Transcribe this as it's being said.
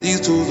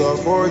These tools are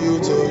for you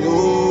to use.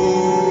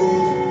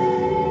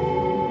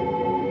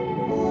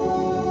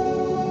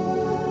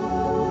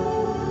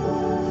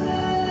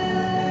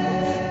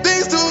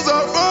 These tools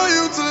are for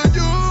you to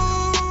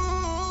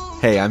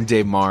use. Hey, I'm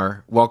Dave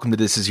Marr. Welcome to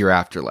This Is Your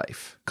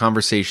Afterlife,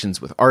 conversations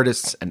with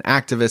artists and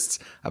activists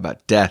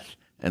about death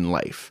and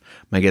life.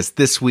 My guest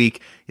this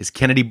week is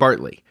Kennedy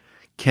Bartley.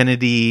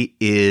 Kennedy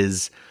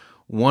is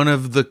one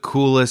of the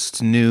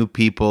coolest new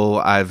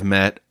people I've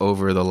met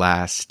over the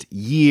last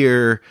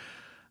year.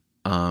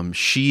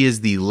 She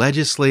is the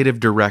legislative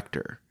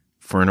director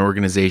for an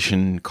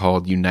organization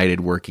called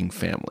United Working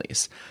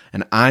Families.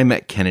 And I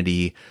met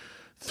Kennedy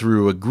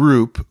through a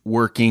group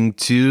working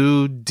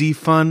to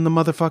defund the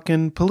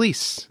motherfucking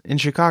police in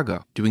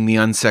Chicago, doing the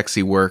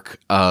unsexy work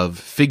of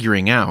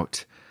figuring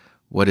out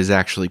what is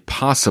actually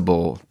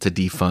possible to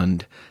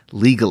defund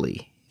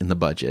legally in the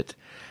budget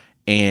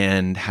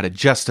and how to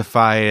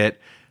justify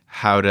it,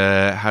 how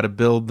to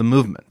build the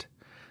movement.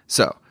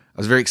 So I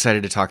was very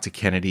excited to talk to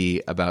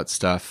Kennedy about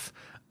stuff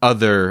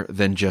other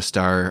than just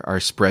our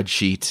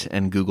spreadsheet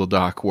and Google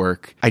Doc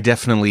work. I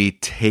definitely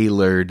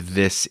tailored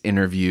this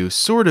interview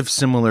sort of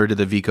similar to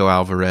the Vico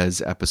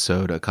Alvarez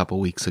episode a couple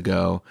weeks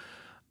ago.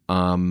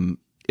 If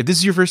this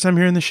is your first time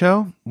hearing the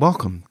show,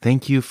 welcome.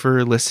 Thank you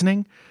for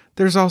listening.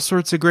 There's all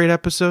sorts of great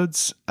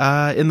episodes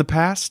in the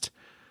past,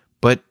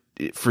 but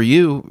for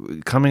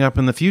you, coming up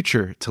in the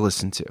future to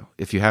listen to,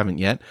 if you haven't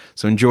yet.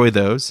 So enjoy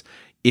those.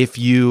 If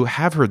you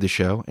have heard the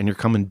show and you're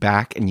coming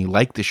back and you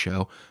like the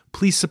show,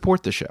 please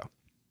support the show.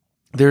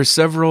 There are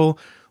several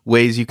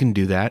ways you can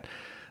do that.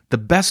 The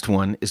best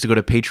one is to go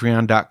to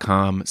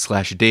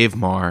patreon.com/Dave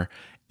Marr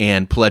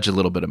and pledge a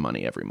little bit of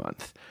money every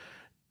month.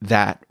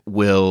 That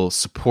will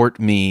support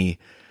me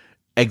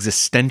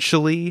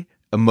existentially,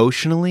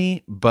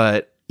 emotionally,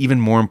 but even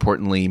more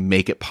importantly,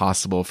 make it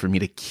possible for me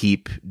to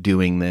keep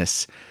doing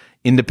this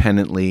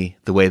independently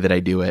the way that I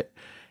do it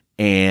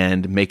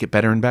and make it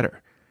better and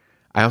better.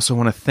 I also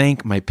want to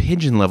thank my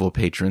pigeon-level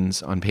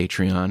patrons on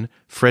Patreon,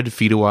 Fred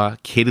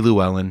Fidowa, Katie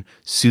Llewellyn,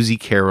 Susie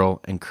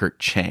Carroll, and Kurt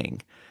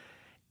Chang.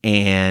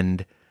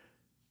 And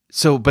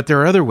so, but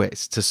there are other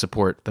ways to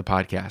support the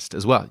podcast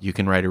as well. You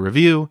can write a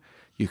review,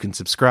 you can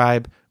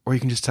subscribe, or you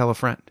can just tell a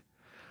friend.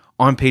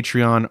 On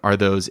Patreon are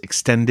those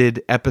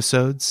extended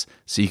episodes,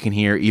 so you can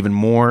hear even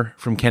more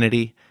from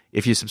Kennedy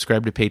if you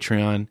subscribe to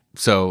Patreon.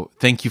 So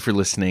thank you for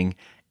listening,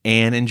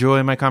 and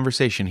enjoy my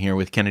conversation here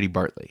with Kennedy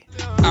Bartley.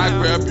 I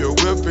grab your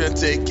whip and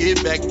take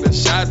it back to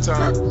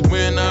Chi-Town.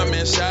 When I'm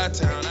in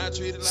Chi-Town, I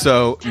treat it like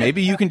So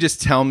maybe you can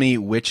just tell me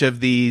which of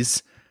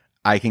these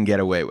I can get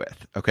away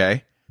with,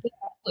 okay?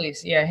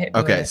 Please, yeah. Hit me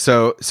Okay, with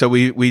so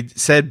we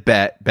said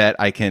bet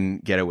I can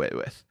get away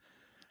with.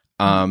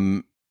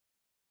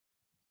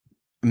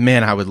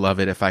 Man, I would love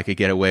it if I could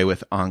get away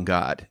with On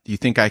God. Do you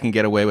think I can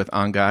get away with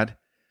On God?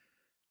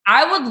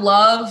 I would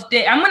love.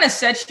 I'm going to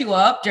set you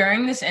up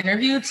during this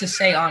interview to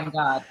say "on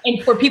God"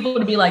 and for people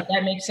to be like,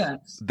 "That makes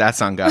sense."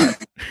 That's On God.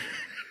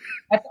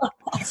 That's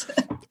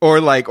awesome.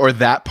 or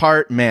that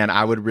part, man,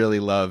 I would really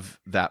love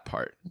that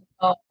part.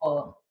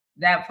 Oh,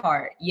 that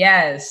part,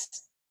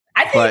 yes.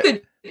 I think But- you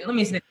could. Let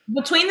me say,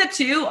 between the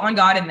two, "on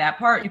God" and that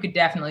part, you could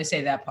definitely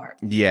say that part.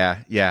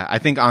 Yeah. I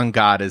think On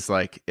God is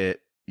like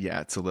it. Yeah,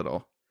 it's a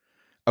little.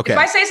 Okay. If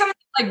I say something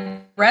that,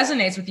 like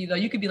resonates with you, though,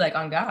 you could be like,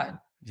 "on God."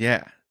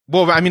 Yeah.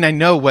 Well, I mean, I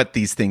know what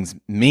these things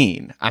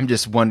mean. I'm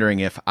just wondering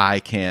if I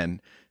can,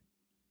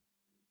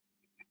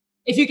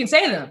 If you can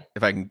say them,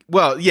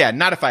 well, yeah,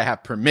 not if I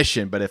have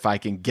permission, but if I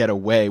can get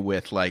away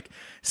with like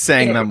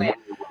saying Get them away.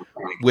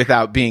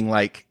 without being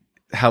like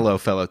hello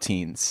fellow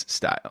teens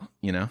style,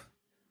 you know?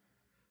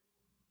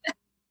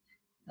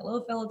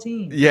 hello, fellow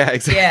teens. Yeah,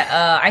 exactly.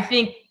 Yeah, I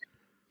think.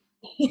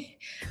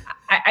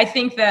 I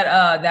think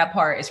that that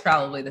part is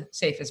probably the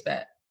safest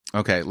bet.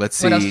 Okay,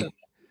 let's What else see. do-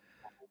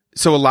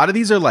 So a lot of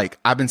these are like,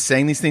 I've been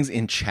saying these things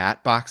in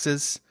chat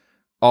boxes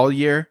all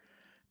year.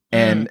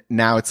 And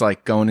now it's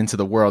like going into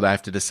the world. I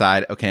have to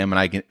decide, okay, am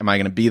I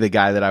going to be the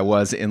guy that I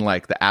was in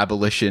like the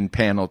abolition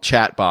panel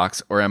chat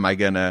box, or am I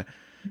going to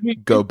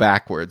go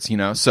backwards, you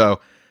know?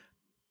 So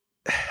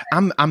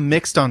I'm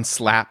mixed on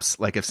slaps.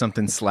 Like if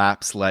something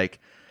slaps, like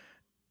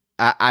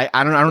I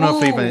don't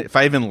know if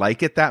I even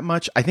like it that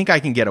much. I think I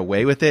can get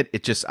away with it.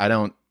 It just, I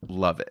don't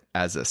love it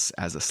as a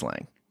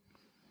slang.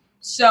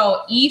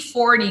 So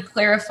E40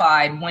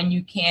 clarified when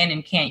you can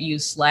and can't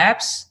use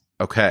slaps.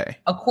 Okay.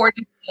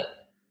 According to,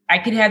 I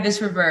could have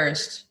this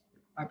reversed.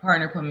 My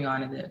partner put me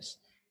onto this.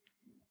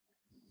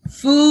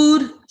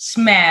 Food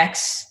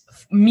smacks,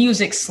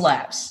 music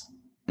slaps.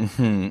 You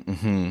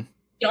can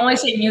only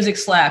say music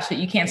slaps, but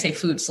you can't say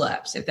food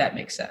slaps, if that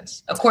makes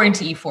sense, according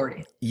to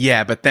E40.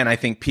 Yeah, but then I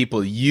think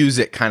people use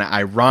it kind of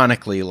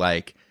ironically,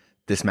 like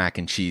this mac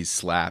and cheese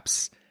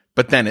slaps.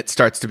 But then it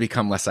starts to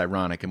become less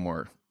ironic and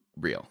more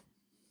real.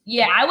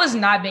 Yeah, I was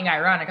not being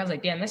ironic. I was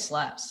like, damn, this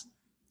slaps.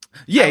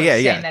 Yeah, I was yeah,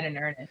 saying yeah. that in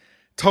earnest.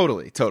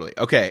 Totally.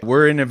 Okay,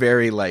 we're in a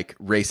very like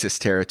racist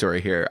territory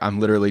here. I'm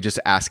literally just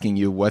asking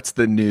you, what's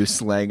the new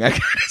slang I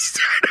gotta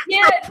start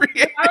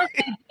appropriating?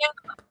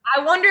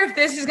 I wonder if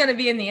this is going to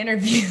be in the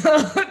interview.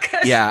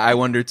 Yeah, I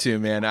wonder too,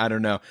 man. I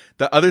don't know.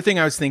 The other thing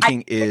I was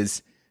thinking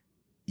is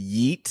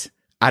yeet.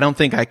 I don't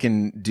think I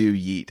can do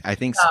yeet. I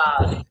think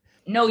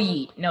no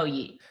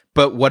yeet.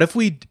 But what if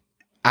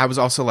I was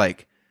also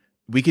like,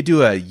 we could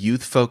do a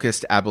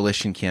youth-focused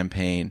abolition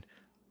campaign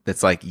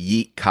that's like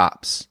yeet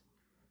cops.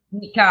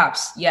 Yeet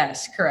cops.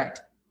 Yes,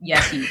 correct.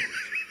 Yes, yeet.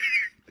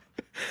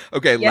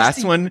 Okay, yes,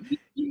 last one.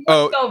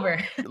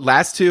 Over.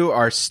 Last two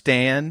are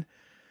stan.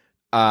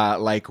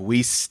 Like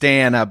we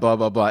stan a blah,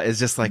 blah, blah. It's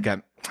just like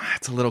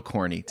it's a little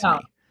corny to me.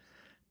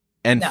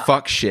 And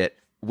fuck shit,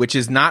 which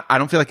is not, I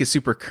don't feel like it's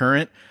super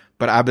current,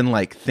 but I've been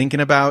like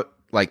thinking about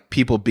like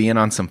people being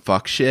on some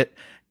fuck shit.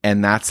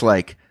 And that's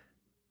like.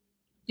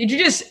 Did you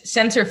just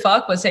censor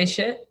fuck but say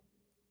shit?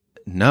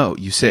 No,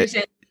 you said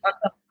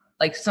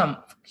like some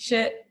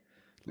shit.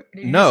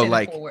 No,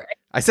 like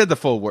I said the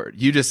full word.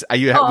 You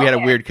had a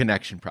weird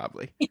connection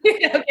probably.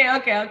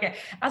 Okay.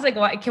 I was like,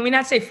 why can we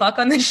not say fuck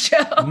on this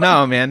show?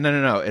 No, man.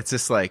 No. It's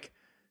just like,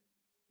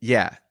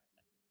 yeah,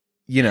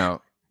 you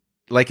know,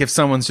 like if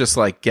someone's just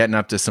like getting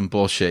up to some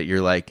bullshit,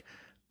 you're like,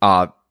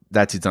 that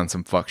dude's on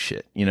some fuck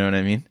shit. You know what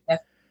I mean?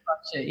 That's fuck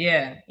shit.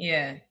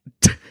 Yeah.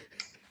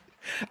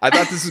 I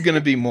thought this was going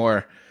to be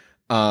more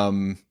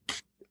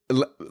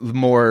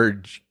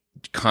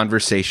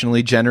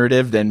conversationally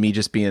generative than me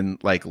just being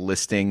like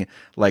listing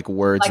like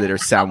words that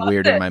sound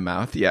weird in my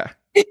mouth. Yeah.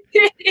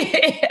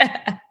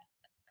 Yeah.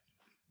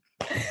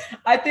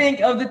 I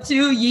think of the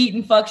two, yeet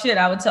and fuck shit,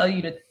 I would tell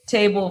you to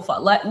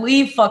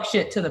leave fuck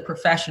shit to the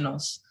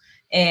professionals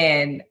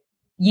and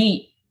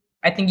yeet.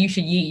 I think you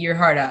should yeet your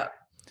heart out.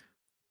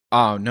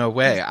 Oh, no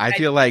way. I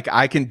feel like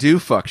I can do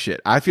fuck shit.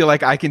 I feel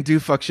like I can do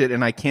fuck shit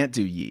and I can't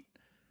do yeet.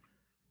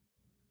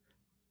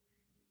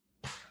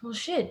 Well,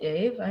 shit,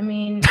 Dave. I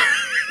mean,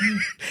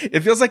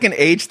 it feels like an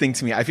age thing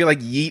to me. I feel like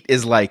yeet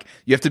is like,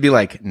 you have to be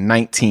like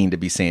 19 to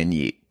be saying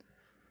yeet.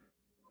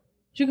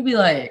 You could be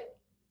like,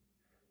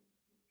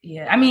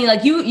 yeah. I mean,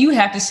 like you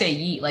have to say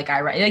yeet. Like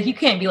you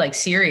can't be like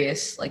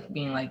serious, like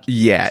being like,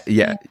 yeah.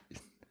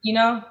 You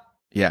know?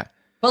 Yeah.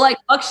 But like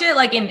fuck shit,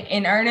 like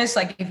in earnest,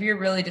 like if you're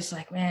really just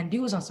like, man,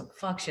 dude was on some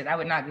fuck shit, I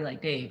would not be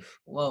like, Dave,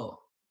 whoa.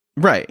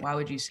 Right. Why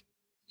would you say?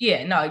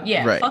 Yeah, no,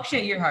 yeah. Right. Fuck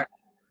shit, your heart.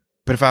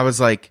 But if I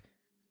was like,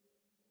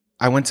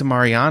 I went to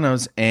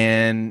Mariano's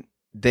and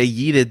they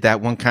yeeted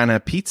that one kind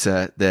of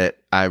pizza that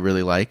I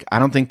really like. I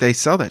don't think they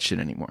sell that shit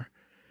anymore.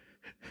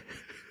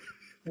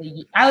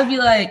 I would be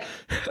like,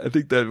 I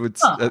think that would.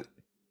 Huh.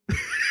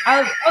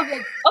 I was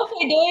like,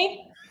 okay, Dave,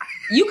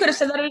 you could have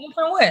said that a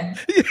different way.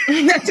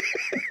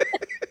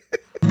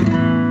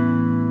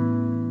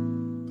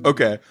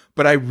 Okay,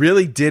 but I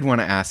really did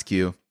want to ask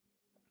you.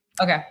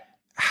 Okay.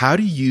 How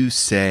do you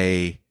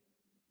say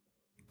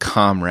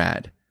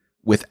comrade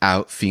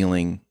without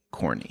feeling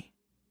corny?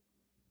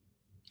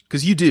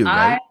 Because you do,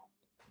 right?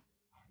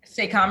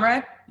 Say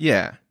comrade?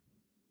 Yeah.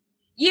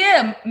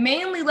 Yeah,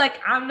 mainly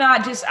like I'm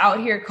not just out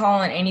here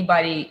calling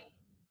anybody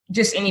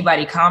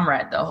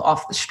comrade though,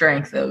 off the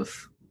strength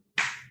of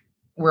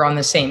we're on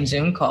the same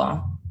Zoom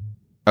call.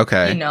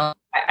 Okay. You know,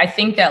 I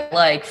think that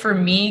like for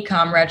me,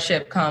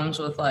 comradeship comes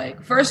with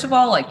like, first of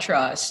all, like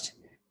trust,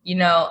 you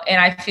know,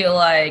 and I feel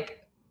like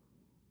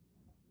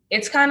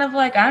it's kind of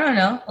like, I don't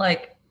know,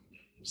 like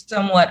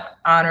somewhat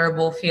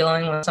honorable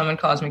feeling when someone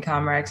calls me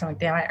comrade. I'm like,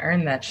 damn, I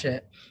earned that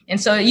shit.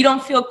 And so you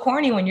don't feel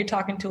corny when you're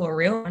talking to a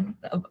real one,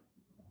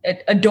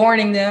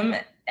 adorning them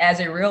as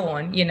a real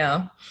one, you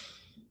know?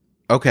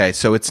 Okay.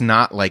 So it's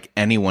not like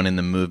anyone in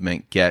the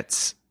movement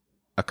gets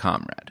a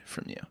comrade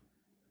from you.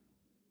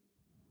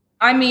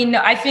 I mean,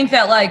 I think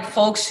that like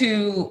folks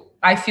who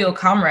I feel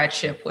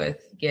comradeship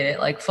with get it.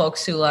 Like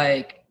folks who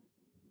like,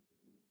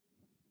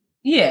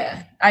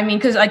 yeah, I mean,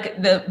 because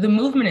like the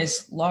movement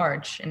is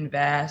large and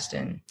vast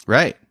and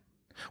right.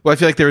 Well, I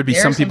feel like there would be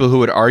some people who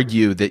would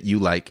argue that you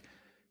like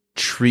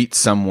treat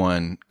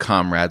someone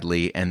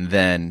comradely and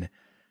then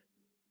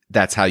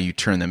that's how you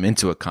turn them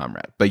into a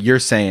comrade. But you're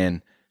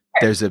saying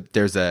there's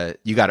a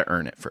you got to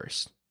earn it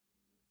first.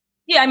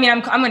 Yeah, I mean,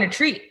 I'm going to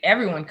treat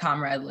everyone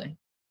comradely.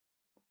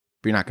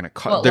 But you're not going to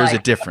call. There's a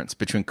difference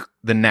between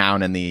the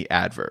noun and the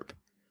adverb.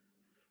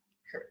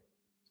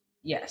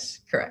 Yes,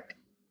 correct.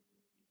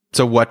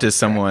 So what does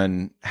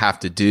someone have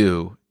to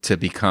do to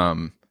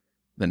become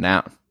the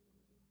noun?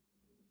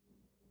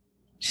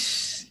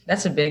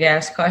 That's a big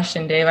ass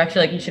question, Dave. I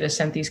feel like you should have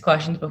sent these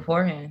questions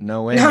beforehand.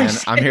 No way, man.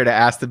 I'm here to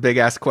ask the big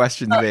ass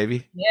questions,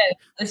 baby. Yeah,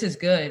 this is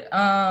good.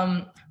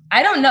 I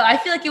don't know. I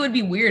feel like it would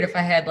be weird if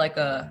I had like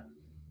a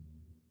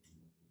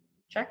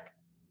check.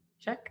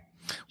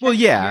 Well,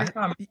 yeah.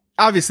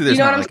 Obviously, there's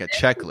not like a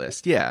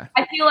checklist. Yeah.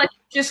 I feel like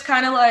just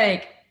kind of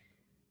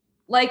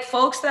like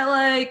folks that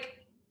like.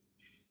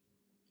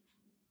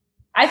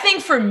 I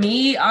think for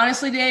me,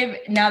 honestly, Dave,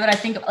 now that I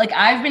think like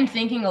I've been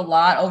thinking a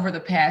lot over the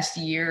past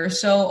year or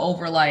so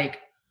over like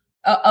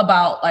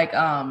about like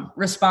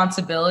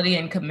responsibility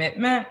and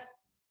commitment.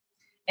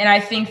 And I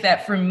think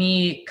that for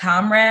me,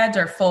 comrades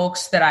are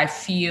folks that I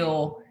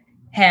feel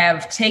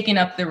have taken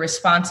up the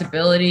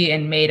responsibility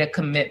and made a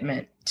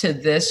commitment to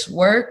this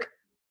work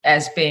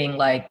as being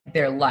like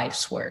their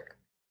life's work.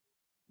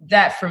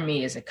 That for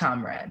me is a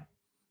comrade.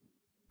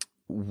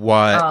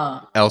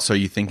 What else are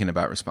you thinking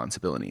about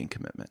responsibility and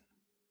commitment?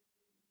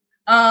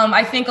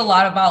 I think a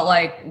lot about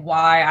like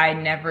why I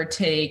never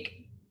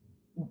take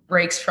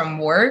breaks from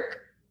work.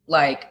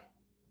 Like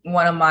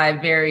one of my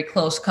very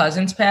close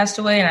cousins passed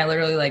away and I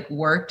literally like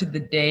worked the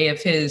day of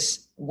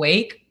his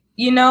wake,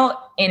 you know,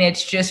 and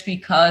it's just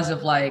because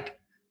of like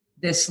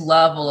this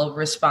level of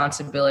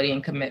responsibility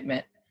and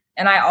commitment.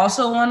 And I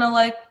also want to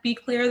like be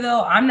clear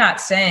though, I'm not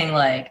saying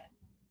like,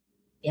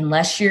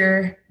 unless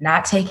you're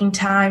not taking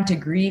time to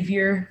grieve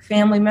your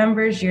family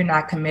members, you're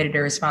not committed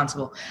or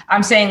responsible.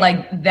 I'm saying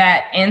like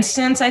that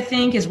instance, I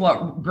think, is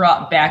what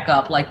brought back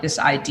up like this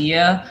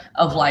idea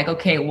of like,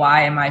 okay,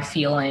 why am I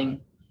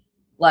feeling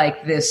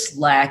like this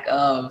lack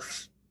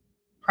of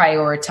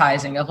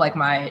prioritizing of like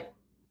my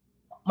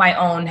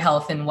own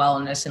health and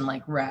wellness and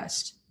like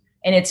rest?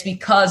 And it's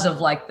because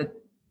of like the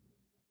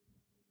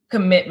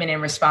commitment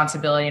and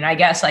responsibility. And I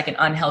guess like an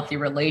unhealthy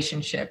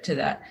relationship to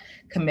that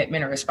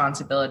commitment or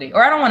responsibility,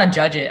 or I don't want to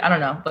judge it. I don't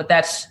know, but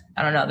that's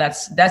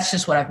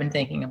just what I've been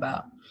thinking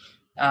about.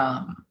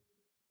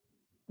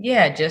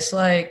 Yeah, just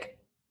like,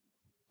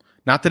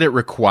 not that it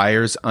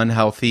requires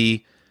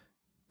unhealthy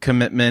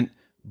commitment,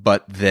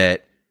 but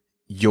that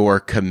your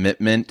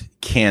commitment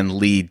can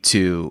lead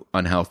to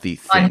unhealthy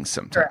things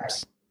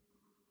sometimes.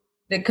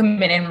 The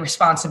commitment and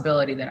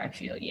responsibility that I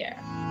feel. Yeah.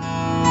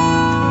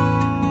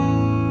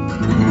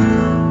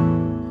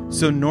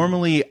 So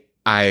normally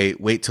I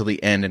wait till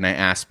the end and I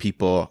ask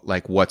people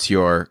like, what's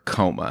your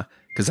coma?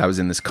 Because I was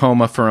in this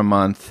coma for a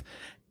month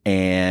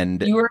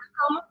and you were in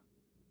a coma?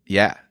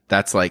 Yeah,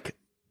 that's like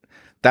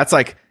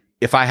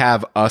if I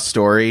have a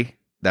story,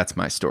 that's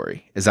my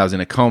story. Is I was in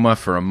a coma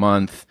for a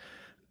month.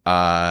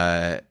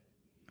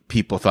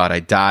 People thought I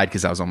died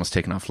because I was almost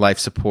taken off life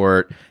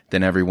support.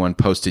 Then everyone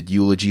posted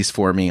eulogies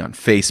for me on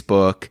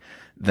Facebook.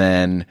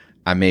 Then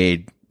I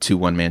made 2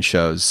 one-man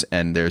shows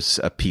and there's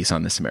a piece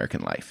on This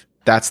American Life.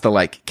 That's the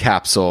like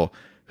capsule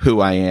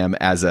who I am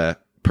as a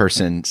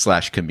person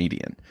 /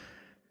 comedian.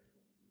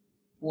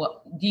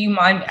 What do you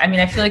mind? I mean,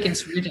 I feel like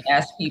it's rude to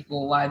ask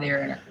people why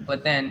they're in it,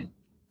 but then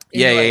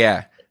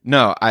yeah.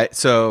 No,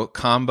 so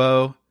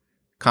combo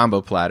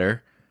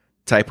platter,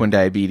 type 1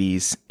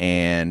 diabetes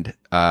and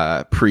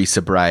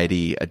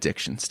pre-sobriety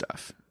addiction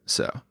stuff.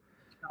 So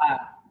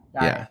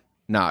yeah.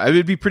 No, it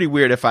would be pretty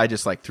weird if I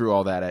just like threw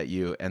all that at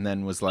you and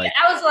then was like,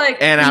 I was like,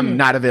 and I'm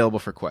not available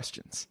for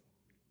questions.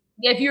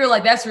 Yeah, if you were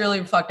like, that's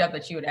really fucked up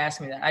that you would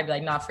ask me that, I'd be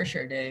like, nah, for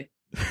sure, Dave.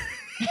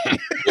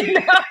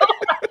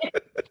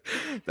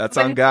 That's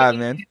on God,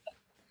 man.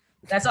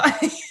 That's on.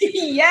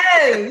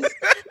 Yes.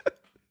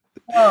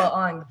 Oh,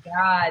 on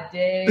God,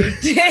 Dave.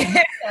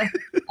 I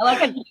like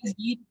how you just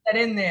yeet that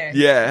in there.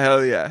 Yeah,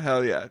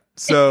 hell yeah.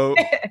 So,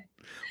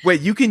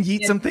 wait, you can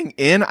yeet something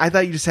in? I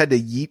thought you just had to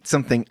yeet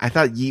something. I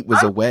thought yeet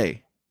was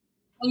away.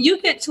 When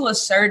you get to a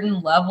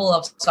certain level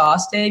of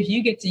sauce, Dave,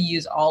 you get to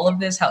use all of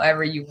this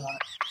however you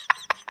want.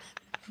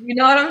 You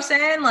know what I'm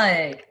saying?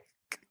 Like,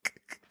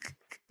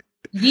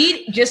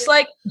 yeet, just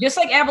like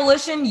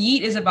abolition,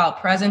 yeet is about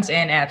presence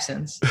and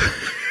absence.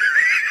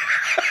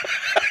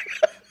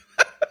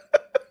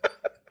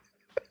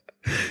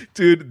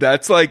 Dude,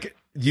 that's like,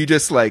 you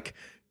just like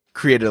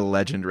created a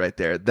legend right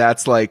there.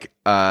 That's like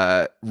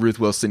Ruth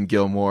Wilson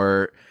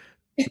Gilmore,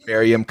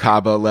 Miriam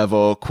Cabo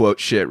level quote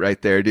shit right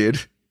there,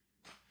 dude.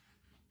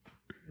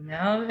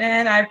 No,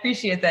 man, I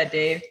appreciate that,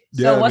 Dave.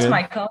 Yeah, so what's man.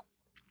 my coma?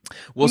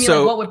 Well, you mean, so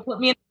like, what would put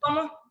me in a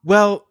coma?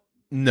 Well,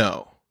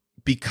 no,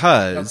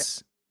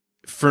 because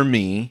for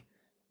me,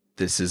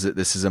 this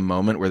is a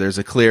moment where there's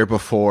a clear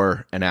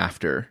before and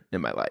after in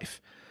my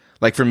life.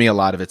 Like for me, a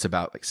lot of it's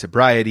about like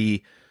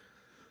sobriety,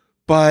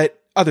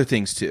 but other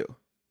things too.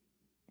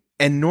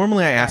 And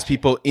normally I ask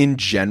people in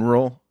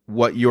general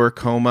what your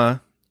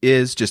coma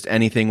is, just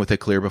anything with a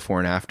clear before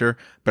and after.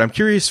 But I'm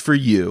curious for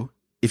you,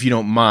 if you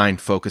don't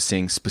mind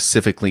focusing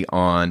specifically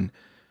on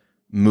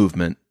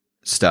movement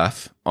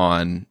stuff,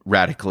 on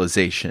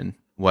radicalization,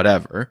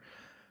 whatever.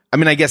 I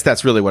mean, I guess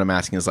that's really what I'm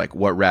asking is like,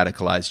 what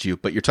radicalized you?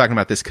 But you're talking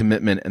about this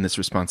commitment and this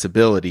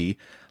responsibility.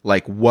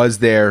 Like, was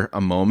there a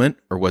moment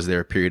or was there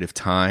a period of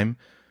time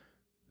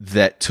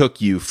that took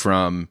you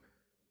from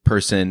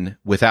person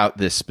without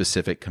this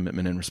specific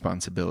commitment and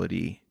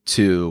responsibility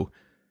to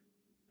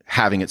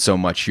having it so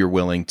much you're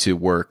willing to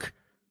work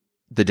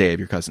the day of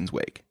your cousin's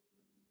wake?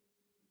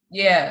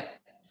 Yeah.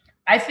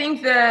 I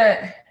think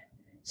that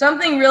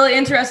something really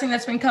interesting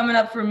that's been coming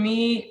up for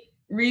me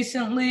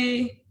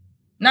recently,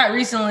 not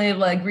recently,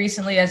 like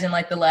recently as in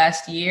like the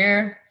last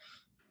year,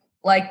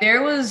 like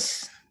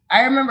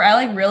I remember I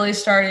like really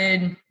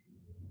started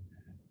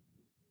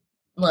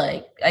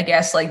like, I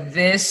guess like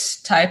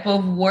this type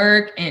of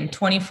work in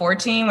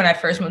 2014 when I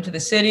first moved to the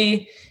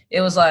city.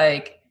 It was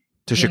like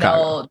to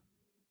Chicago.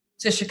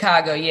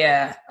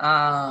 Yeah.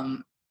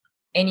 And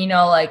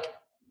like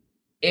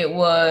it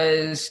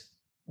was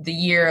the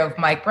year of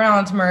Mike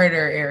Brown's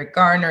murder, Eric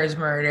Garner's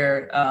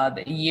murder,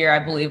 the year, I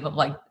believe, of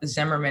like the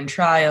Zimmerman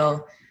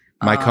trial.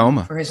 My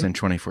coma was in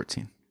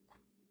 2014.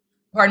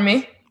 Pardon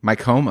me? My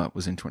coma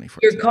was in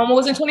 2014. Your coma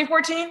was in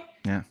 2014?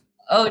 Yeah.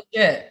 Oh,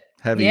 shit.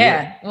 Heavy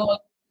yeah. year.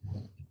 Well,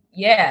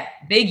 yeah,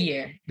 big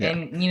year. Yeah.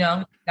 And, you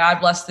know, God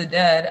bless the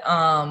dead.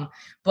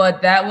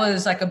 But that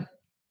was like a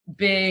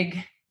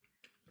big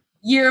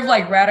year of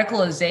like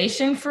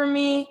radicalization for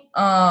me.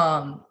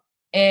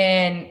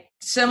 And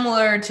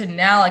similar to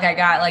now, like I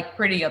got like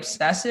pretty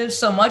obsessive,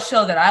 so much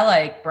so that I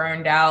like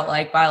burned out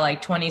like by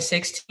like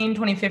 2015,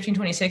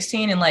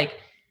 2016, and like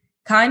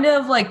kind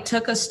of like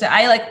took a step.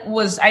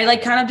 I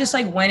kind of just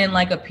like went in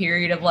like a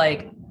period of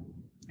like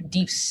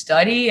deep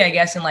study, I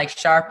guess, and like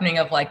sharpening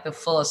of like the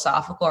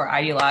philosophical or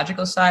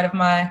ideological side of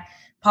my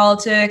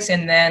politics.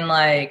 And then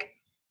like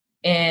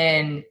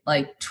in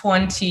like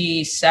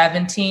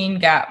 2017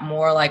 got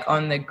more like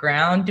on the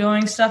ground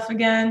doing stuff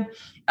again.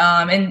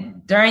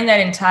 And during that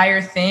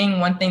entire thing,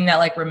 one thing that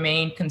like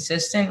remained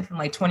consistent from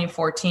like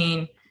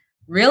 2014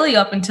 really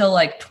up until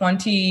like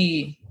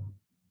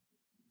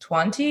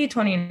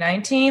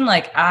 2019,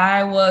 like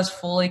I was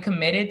fully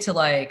committed to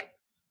like,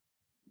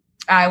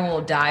 I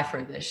will die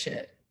for this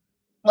shit.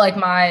 Like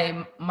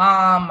my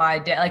mom, my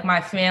dad, like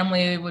my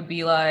family would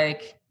be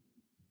like,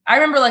 I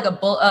remember like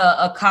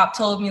a cop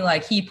told me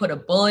like he put a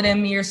bullet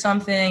in me or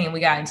something, and we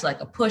got into like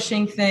a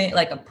pushing thing,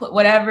 like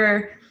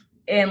whatever.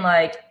 And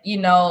like, you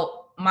know,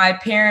 my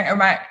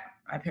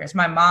parents,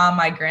 my mom,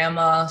 my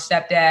grandma,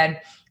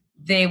 stepdad,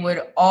 they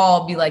would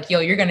all be like, yo,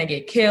 you're going to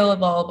get killed,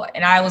 blah, blah, blah.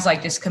 And I was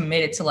like, just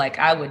committed to like,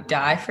 I would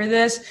die for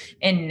this.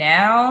 And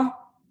now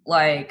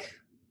like,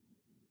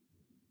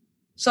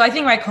 so I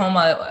think my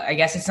coma, I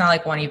guess it's not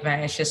like one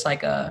event. It's just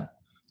like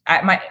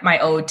my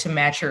ode to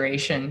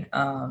maturation.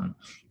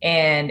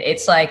 And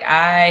it's like,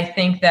 I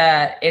think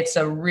that it's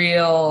a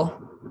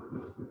real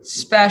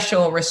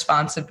special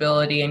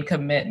responsibility and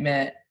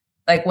commitment.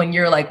 Like when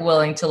you're like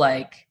willing to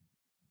like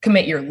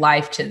commit your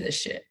life to this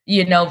shit,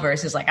 you know,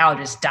 versus like, I'll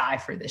just die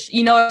for this shit.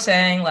 You know what I'm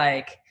saying?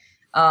 Like,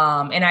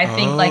 and I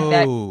think like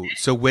that.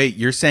 So wait,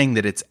 you're saying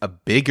that it's a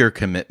bigger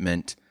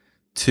commitment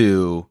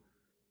to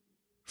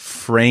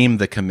frame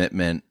the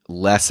commitment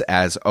less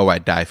as, oh, I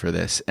die for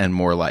this, and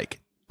more like,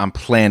 I'm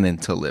planning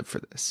to live for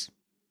this.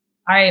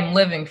 I am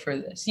living for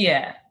this.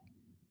 Yeah.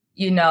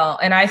 You know,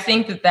 and I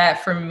think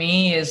that for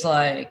me is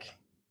like,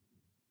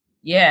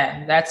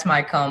 yeah, that's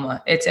my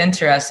coma. It's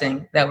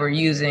interesting that we're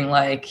using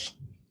like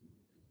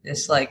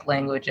this like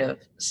language of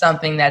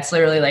something that's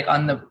literally like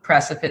on the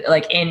precipice,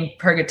 like in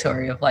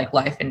purgatory of like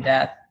life and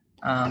death.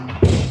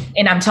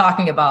 And I'm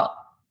talking about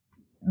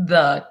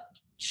the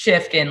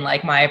shift in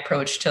like my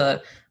approach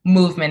to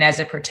movement as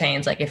it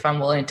pertains, like if I'm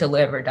willing to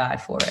live or die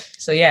for it.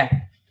 So yeah.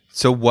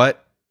 So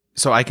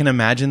I can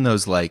imagine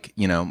those like,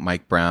 you know,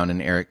 Mike Brown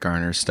and Eric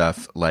Garner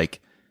stuff,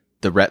 like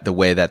the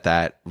way that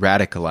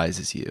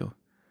radicalizes you.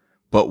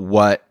 But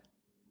what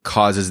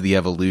causes the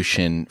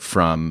evolution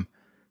from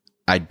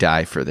I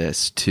die for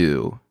this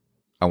to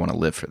I want to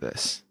live for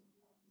this?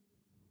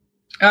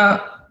 I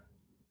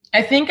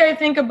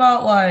think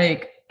about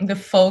like the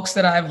folks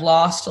that I've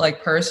lost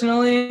like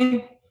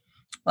personally,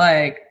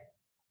 like,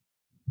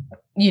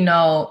 you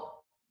know,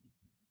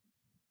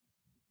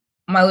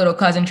 my little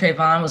cousin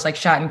Trayvon was like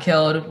shot and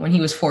killed when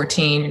he was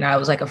 14 and I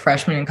was like a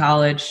freshman in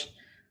college.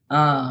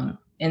 And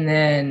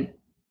then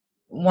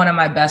one of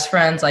my best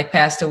friends like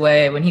passed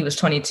away when he was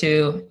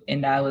 22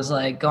 and I was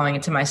like going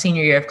into my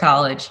senior year of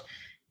college.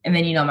 And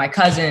then, you know, my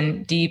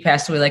cousin D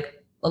passed away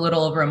like a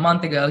little over a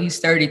month ago. He's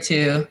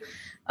 32.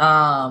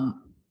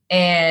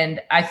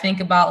 And I think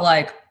about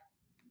like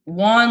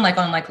one, like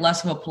on like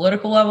less of a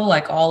political level,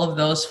 like all of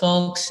those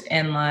folks.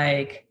 And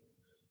like,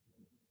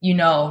 you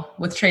know,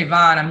 with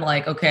Trayvon, I'm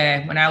like,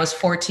 okay, when I was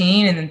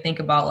 14, and then think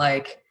about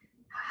like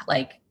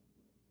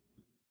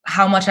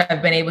how much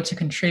I've been able to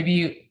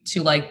contribute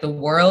to like the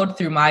world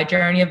through my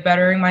journey of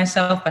bettering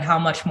myself, but how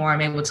much more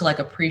I'm able to like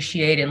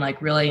appreciate and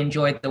like really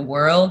enjoy the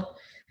world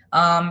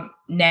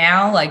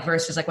now, like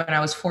versus like when I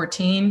was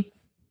 14.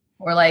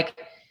 Or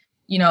like,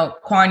 you know,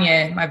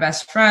 Kwanye, my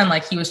best friend,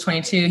 like he was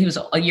 22. He was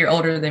a year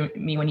older than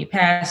me when he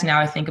passed. Now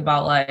I think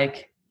about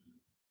like,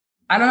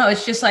 I don't know.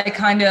 It's just like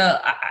kind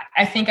of,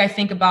 I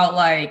think about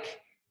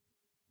like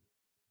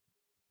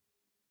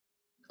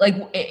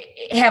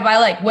have I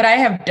like, would I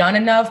have done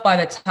enough by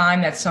the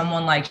time that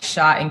someone like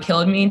shot and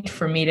killed me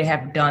for me to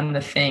have done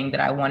the thing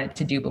that I wanted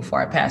to do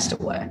before I passed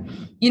away?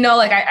 You know,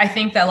 like I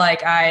think that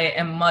like I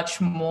am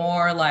much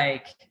more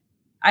like,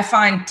 I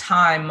find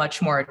time much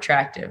more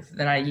attractive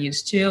than I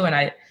used to. And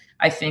I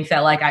think that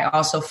like, I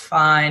also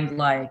find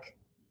like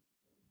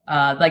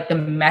the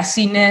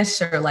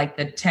messiness or like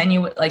the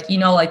tenuous, like, you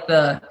know, like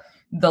the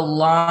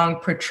long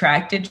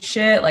protracted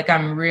shit. Like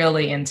I'm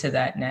really into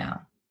that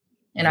now.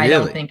 And really? I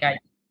don't think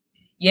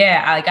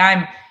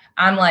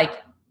I'm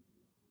like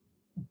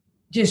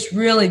just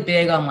really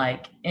big on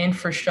like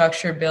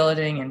infrastructure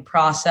building and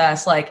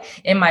process,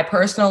 like in my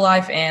personal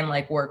life and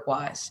like work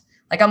wise.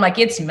 Like I'm like,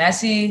 it's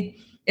messy.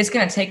 It's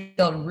going to take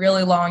a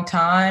really long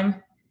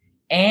time.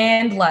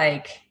 And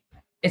like,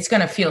 it's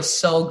going to feel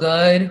so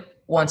good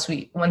once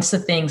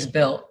the thing's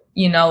built,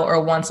 you know,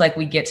 or once like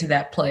we get to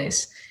that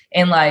place.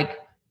 And like,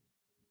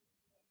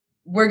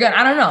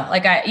 I don't know.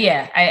 Like,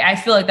 I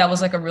feel like that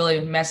was like a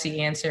really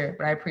messy answer,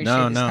 but I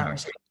appreciate this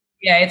conversation.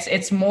 Yeah.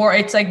 It's more,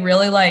 it's like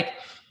really like,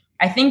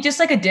 I think just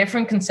like a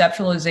different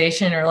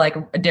conceptualization or like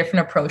a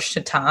different approach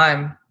to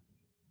time.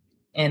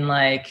 And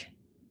like,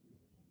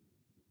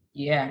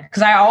 yeah,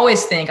 because I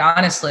always think,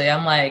 honestly,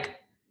 I'm like,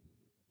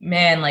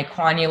 man, like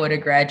Kanye would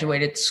have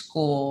graduated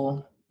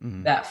school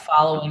that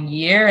following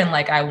year. And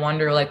like, I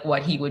wonder like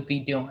what he would be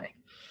doing,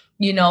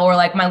 you know, or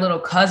like my little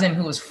cousin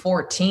who was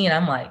 14,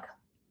 I'm like,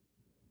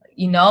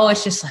 you know,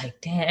 it's just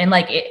like, damn. And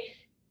like it,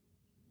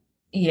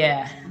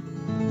 yeah.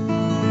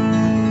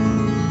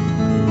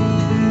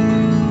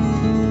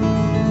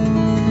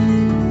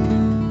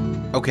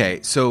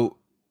 Okay, so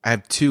I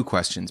have two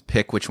questions.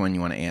 Pick which one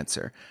you want to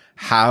answer.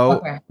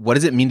 What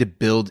does it mean to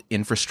build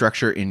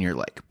infrastructure in your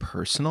like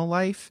personal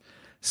life?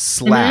 /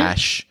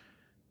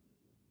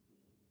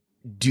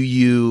 do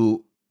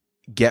you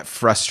get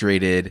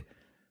frustrated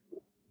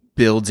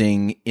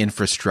building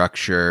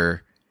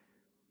infrastructure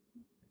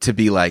to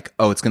be like,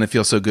 oh, it's going to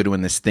feel so good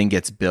when this thing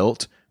gets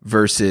built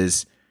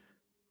versus,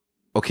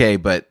 okay,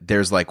 but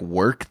there's like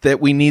work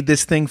that we need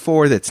this thing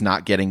for that's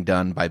not getting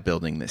done by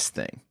building this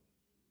thing?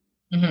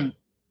 Mm-hmm.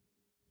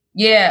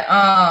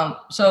 Yeah.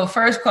 So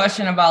first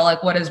question about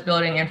like, what does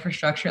building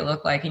infrastructure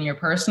look like in your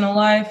personal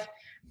life?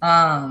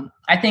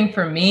 I think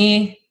for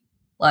me,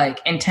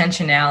 like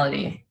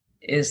intentionality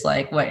is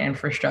like what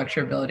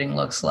infrastructure building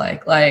looks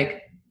like.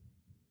 Like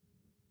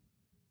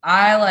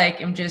I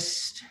like am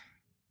just,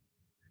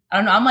 I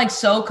don't know, I'm like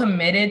so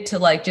committed to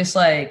like just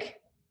like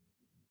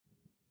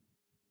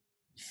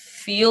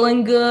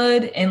feeling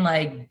good and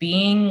like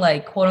being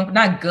like quote unquote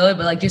not good,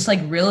 but like just like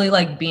really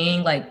like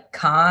being like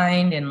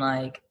kind and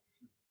like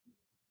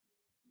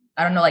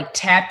I don't know, like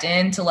tapped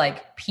into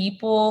like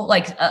people.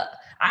 Like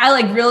I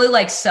like really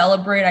like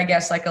celebrate, I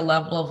guess, like a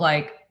level of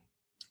like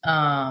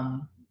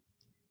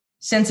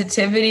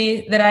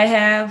sensitivity that I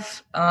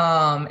have.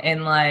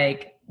 And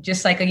like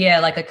just like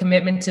like a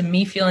commitment to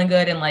me feeling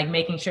good and like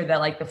making sure that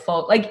like the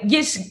folk like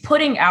just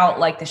putting out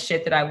like the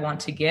shit that I want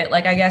to get,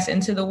 like I guess,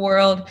 into the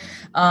world.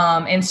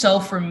 And so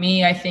for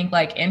me, I think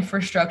like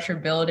infrastructure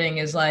building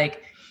is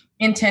like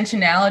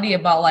intentionality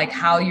about like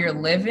how you're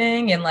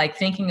living and like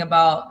thinking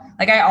about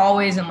like I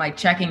always am like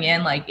checking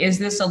in, like, is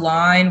this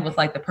aligned with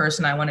like the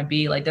person I want to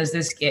be? Like, does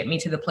this get me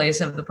to the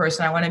place of the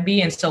person I want to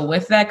be? And so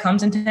with that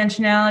comes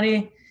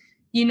intentionality,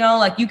 you know,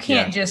 like you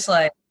can't just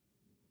like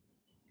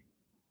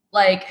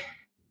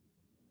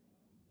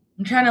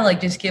I'm trying to like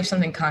just give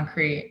something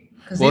concrete.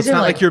 Well, it's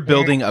not like you're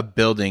building a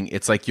building.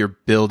 It's like you're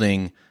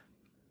building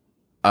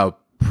a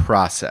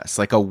process,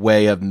 like a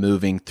way of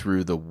moving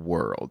through the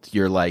world.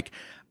 You're like,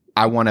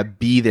 I want to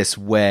be this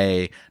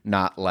way,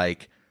 not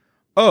like,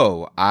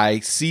 oh, I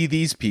see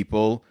these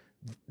people.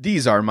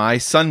 These are my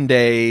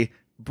Sunday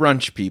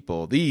brunch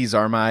people. These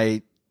are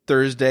my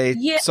Thursday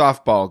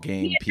softball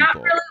game people.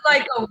 Not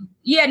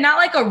really not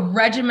like a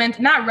regiment,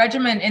 not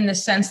regiment in the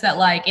sense that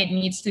like it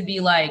needs to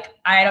be like,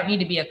 I don't need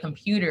to be a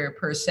computer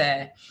per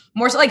se.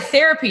 More so like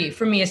therapy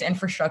for me is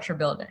infrastructure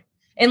building.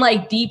 And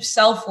like deep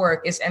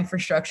self-work is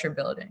infrastructure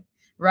building.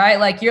 Right?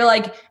 Like you're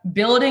like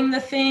building the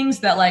things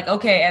that like,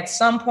 okay, at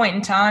some point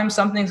in time,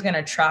 something's going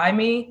to try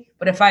me.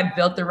 But if I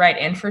built the right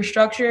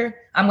infrastructure,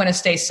 I'm going to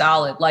stay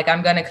solid. Like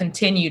I'm going to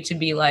continue to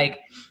be like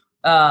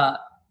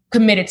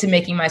committed to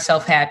making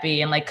myself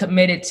happy and like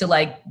committed to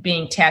like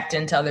being tapped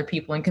into other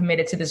people and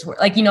committed to this work.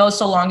 Like, you know,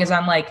 so long as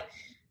I'm like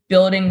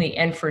building the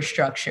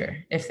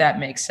infrastructure, if that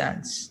makes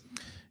sense.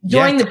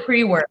 Doing the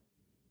pre-work.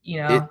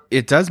 You know,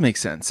 it does make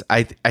sense.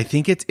 I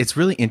think it's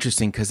really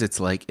interesting because it's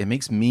like it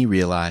makes me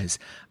realize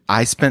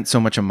I spent so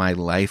much of my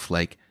life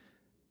like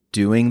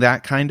doing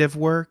that kind of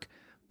work,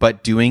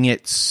 but doing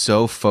it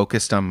so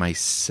focused on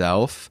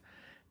myself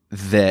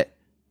that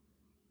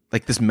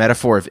like this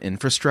metaphor of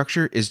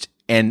infrastructure is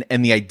and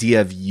the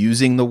idea of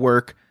using the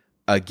work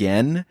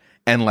again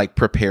and like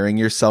preparing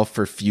yourself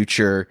for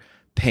future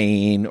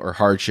pain or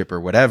hardship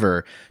or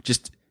whatever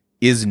just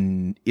is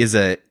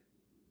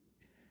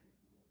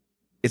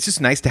it's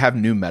just nice to have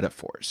new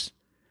metaphors.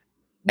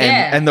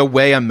 And the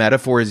way a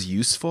metaphor is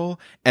useful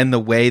and the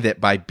way that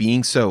by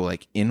being so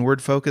like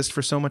inward focused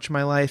for so much of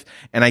my life.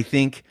 And I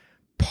think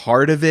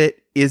part of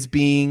it is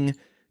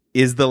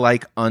the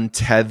like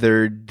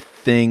untethered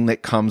thing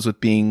that comes with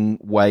being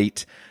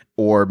white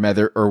or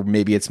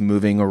maybe it's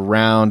moving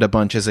around a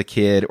bunch as a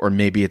kid, or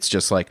maybe it's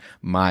just like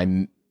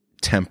my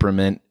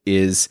temperament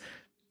is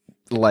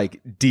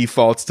like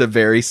defaults to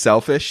very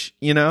selfish,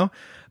 you know?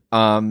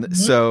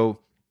 So,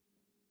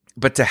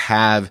 but to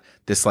have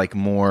this like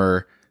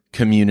more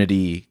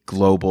community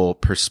global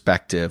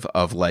perspective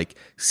of like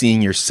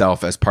seeing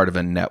yourself as part of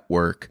a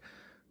network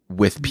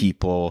with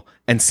people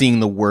and seeing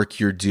the work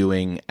you're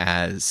doing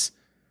as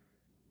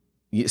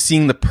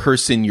seeing the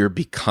person you're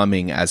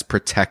becoming as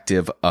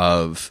protective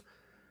of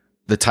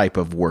the type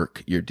of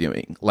work you're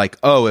doing. Like,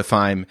 oh, if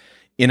I'm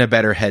in a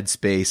better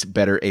headspace,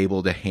 better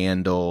able to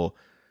handle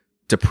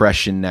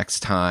depression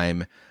next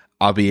time,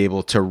 I'll be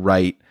able to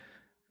write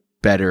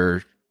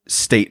better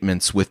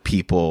statements with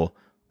people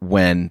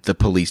when the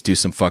police do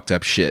some fucked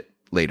up shit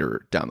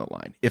later down the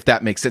line, if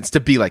that makes sense, to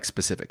be like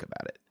specific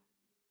about it.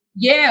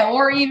 Yeah,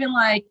 or even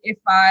like if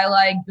I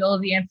like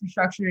build the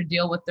infrastructure to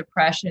deal with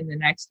depression the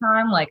next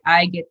time, like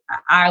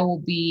I will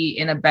be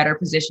in a better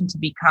position to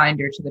be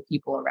kinder to the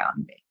people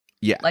around me.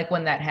 Yeah. Like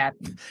when that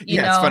happens.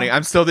 Yeah, it's funny.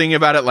 I'm still thinking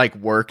about it like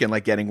work and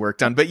like getting work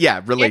done. But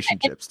yeah,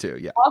 relationships too.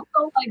 Yeah.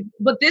 Also, like,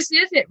 but this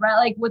is it, right?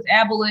 Like with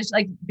abolition,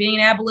 like being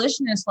an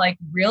abolitionist, like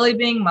really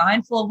being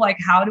mindful of like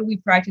how do we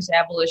practice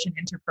abolition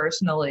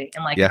interpersonally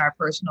and like in our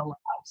personal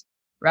lives.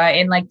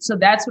 Right. And like, so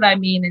that's what I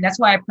mean. And that's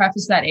why I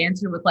preface that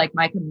answer with like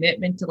my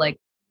commitment to like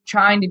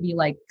trying to be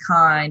like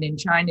kind and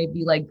trying to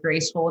be like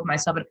graceful with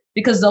myself,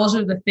 because those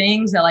are the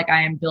things that like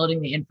I am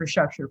building the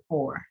infrastructure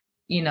for,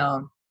 you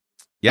know,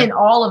 and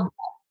all of that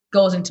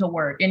goes into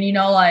work. And, you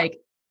know, like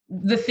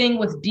the thing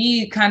with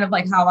D, kind of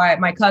like how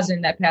my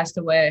cousin that passed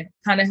away,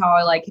 kind of how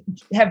I like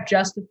have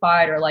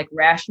justified or like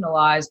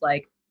rationalized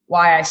like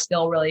why I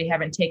still really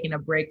haven't taken a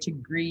break to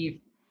grieve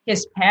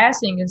his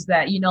passing is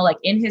that, you know, like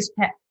in his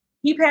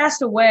he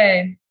passed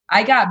away.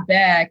 I got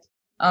back.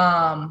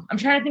 I'm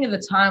trying to think of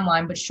the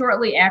timeline, but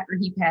shortly after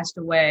he passed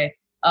away,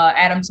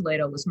 Adam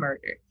Toledo was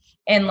murdered.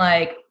 And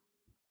like,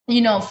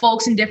 you know,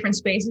 folks in different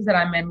spaces that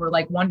I'm in were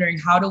like wondering,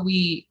 how do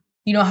we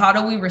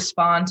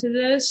respond to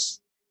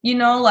this? You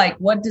know, like,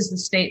 what does the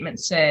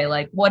statement say?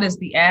 Like, what is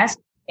the ask?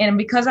 And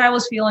because I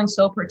was feeling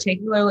so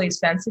particularly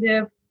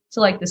sensitive to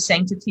like the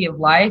sanctity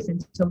of life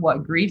and to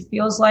what grief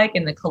feels like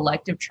and the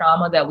collective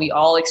trauma that we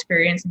all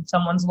experience in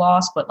someone's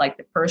loss, but like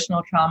the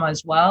personal trauma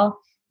as well.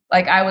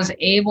 Like I was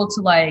able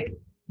to like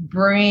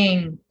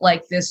bring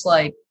like this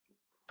like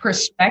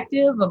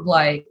perspective of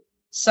like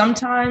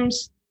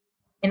sometimes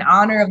in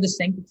honor of the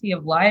sanctity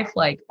of life,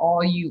 like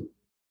you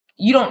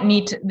don't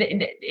need to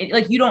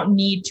like, you don't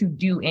need to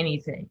do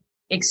anything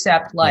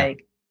except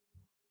like,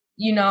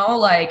 you know,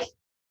 like,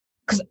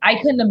 because I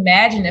couldn't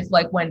imagine if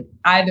like when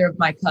either of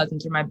my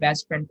cousins or my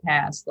best friend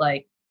passed,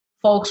 like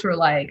folks were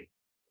like,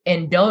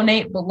 and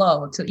donate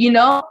below to, you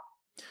know,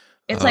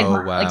 it's like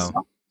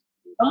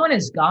someone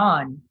is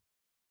gone,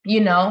 you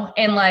know,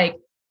 and like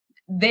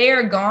they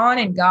are gone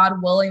and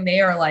God willing,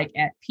 they are like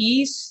at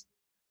peace.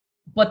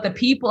 But the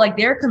people, like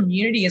their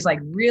community is like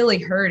really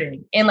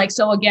hurting. And like,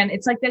 so again,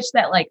 it's like that's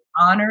that like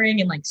honoring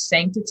and like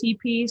sanctity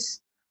piece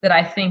that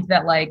I think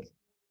that like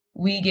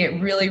we get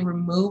really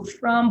removed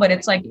from. But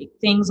it's like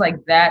things like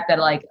that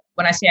like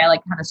when I say I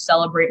like kind of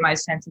celebrate my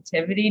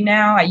sensitivity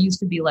now, I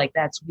used to be like,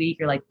 that's weak,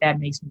 or like that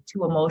makes me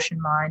too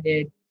emotion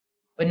minded.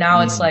 But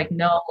now it's like,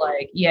 no,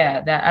 like,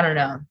 yeah, that I don't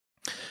know.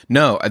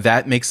 No,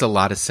 that makes a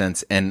lot of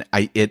sense. And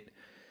it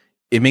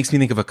makes me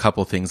think of a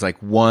couple things. Like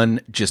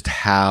one, just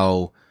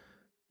how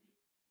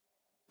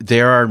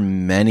there are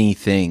many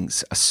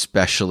things,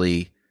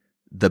 especially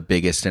the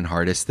biggest and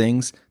hardest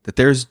things, that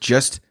there's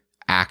just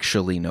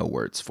actually no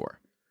words for.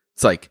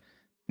 It's like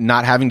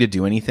not having to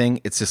do anything.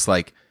 It's just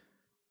like,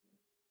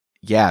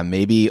 yeah,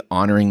 maybe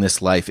honoring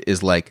this life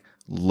is like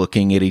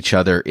looking at each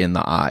other in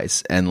the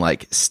eyes and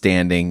like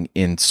standing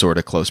in sort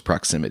of close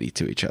proximity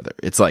to each other.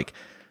 It's like,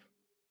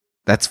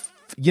 that's,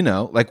 you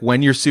know, like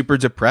when you're super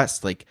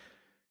depressed, like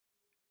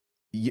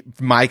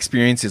my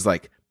experience is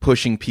like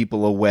pushing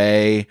people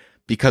away,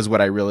 because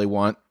what I really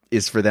want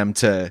is for them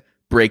to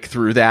break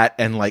through that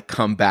and like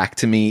come back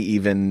to me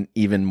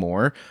even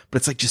more. But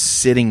it's like just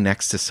sitting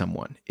next to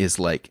someone is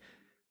like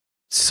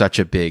such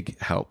a big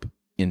help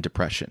in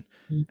depression.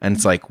 Mm-hmm. And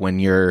it's like when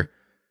you're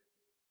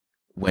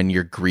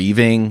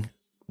grieving,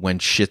 when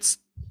shit's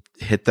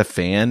hit the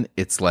fan,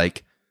 it's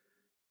like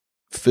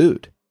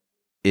food.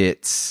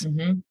 It's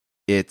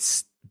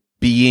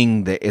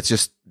being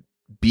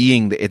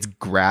it's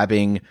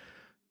grabbing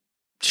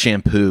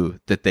shampoo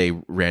that they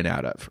ran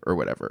out of or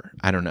whatever.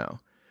 I don't know.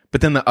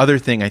 But then the other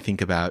thing I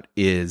think about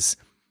is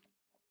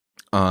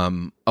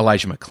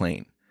Elijah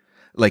McClain.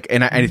 Like,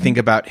 and I think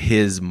about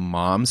his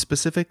mom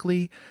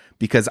specifically,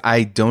 because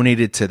I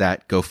donated to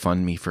that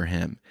GoFundMe for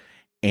him.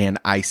 And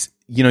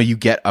you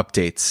get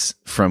updates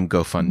from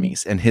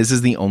GoFundMe's, and his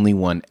is the only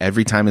one.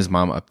 Every time his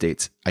mom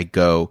updates, I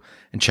go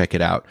and check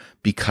it out,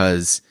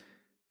 because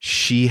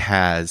she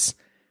has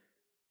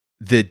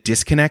the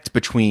disconnect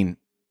between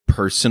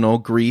personal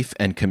grief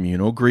and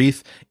communal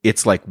grief.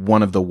 It's like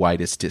one of the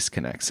widest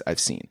disconnects I've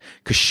seen,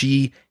 because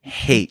she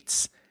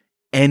hates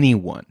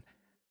anyone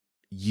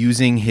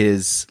using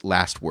his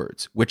last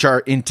words, which are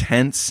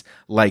intense,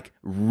 like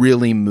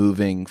really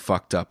moving,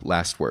 fucked up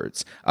last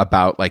words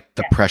about like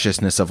the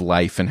preciousness of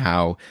life and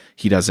how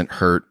he doesn't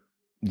hurt,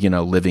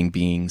 living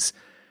beings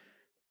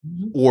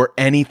or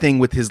anything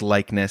with his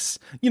likeness.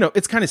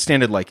 It's kind of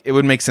standard. Like, it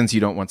would make sense.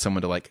 You don't want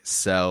someone to like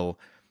sell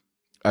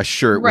a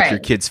shirt with your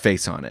kid's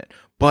face on it.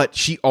 But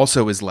she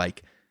also is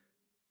like,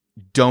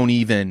 don't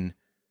even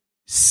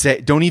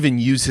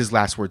use his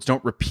last words.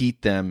 Don't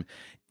repeat them.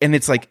 And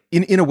it's like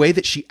in a way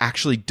that she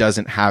actually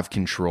doesn't have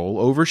control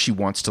over. She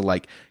wants to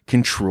like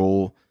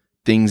control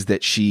things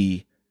that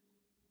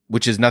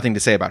which is nothing to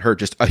say about her.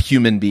 Just a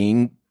human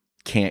being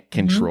can't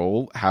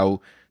control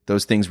how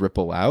those things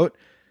ripple out.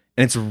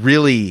 And it's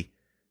really,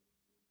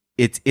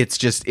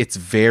 it's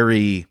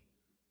very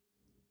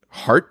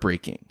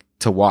heartbreaking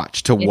to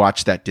watch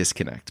that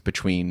disconnect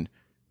between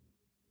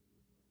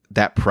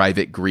that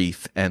private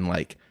grief and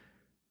like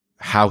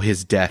how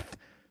his death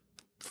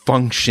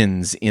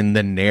functions in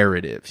the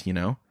narrative, you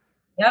know?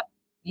 Yep.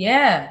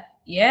 Yeah.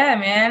 Yeah,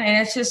 man.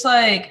 And it's just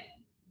like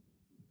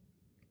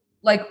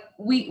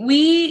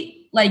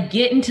we like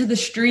get into the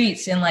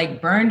streets and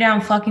like burn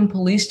down fucking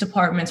police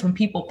departments when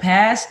people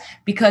pass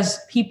because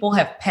people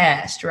have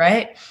passed,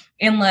 right?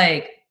 And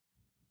like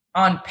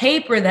on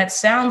paper, that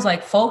sounds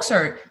like folks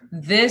are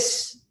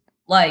this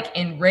like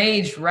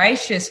enraged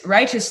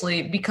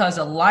righteously because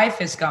a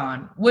life is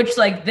gone, which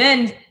like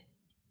then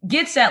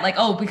gets at like,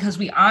 oh, because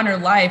we honor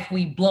life,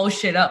 we blow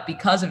shit up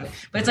because of it.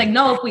 But it's like,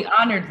 no, if we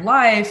honored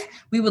life,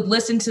 we would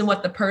listen to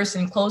what the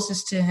person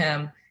closest to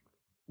him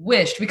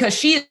wished, because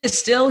she is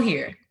still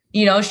here.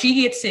 You know,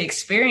 she gets to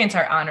experience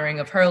our honoring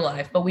of her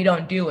life, but we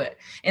don't do it.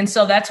 And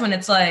so that's when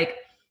it's like,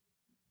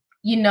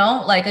 you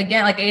know, like,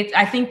 again, like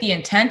I think the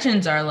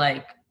intentions are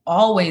like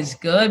always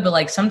good, but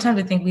like sometimes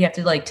I think we have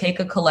to like take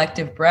a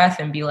collective breath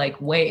and be like,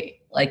 wait,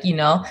 like, you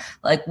know,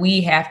 like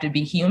we have to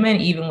be human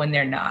even when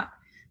they're not.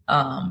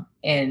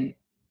 And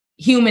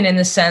human in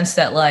the sense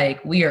that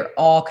like we are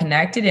all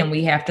connected and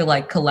we have to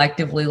like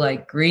collectively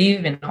like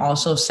grieve and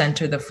also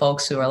center the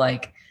folks who are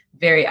like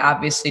very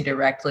obviously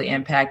directly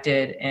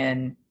impacted.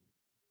 And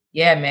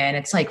yeah, man,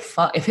 it's like,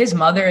 if his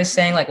mother is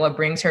saying like what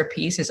brings her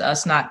peace is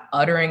us not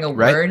uttering a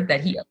word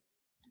that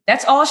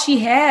that's all she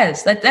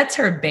has. That's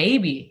her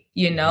baby,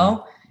 you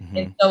know? Mm-hmm.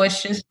 And so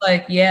it's just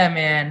like, yeah,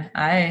 man,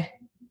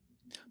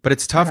 but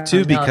it's tough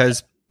too,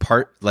 because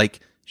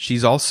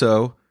she's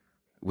also,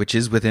 which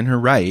is within her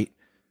right,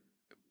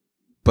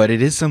 but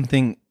it is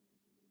something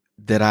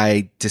that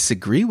I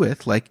disagree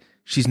with. Like,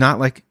 she's not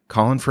like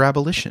calling for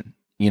abolition,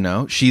 you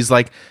know? She's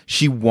like,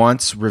 she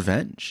wants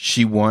revenge.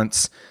 She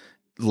wants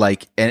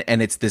like,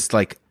 and it's this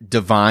like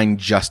divine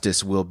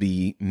justice will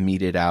be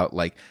meted out,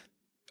 like,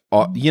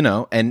 you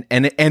know, and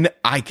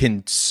I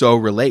can so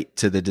relate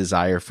to the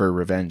desire for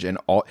revenge and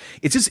all.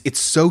 It's just, it's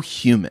so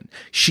human.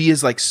 She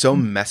is like so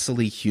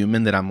messily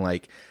human that I'm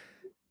like,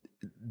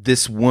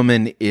 this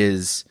woman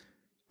is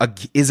a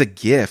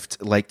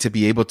gift, like, to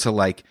be able to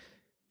like,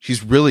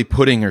 she's really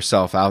putting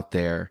herself out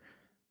there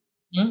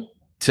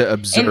to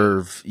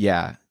observe. And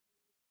yeah.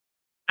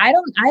 I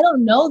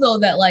don't know though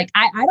that like,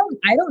 I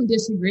don't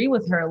disagree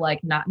with her,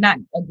 like not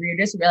agree or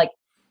disagree. Like,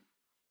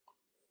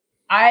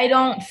 I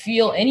don't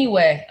feel any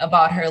way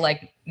about her,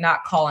 like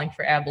not calling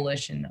for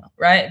abolition though.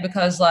 Right.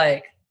 Because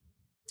like,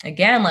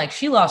 again, like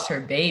she lost her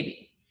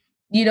baby,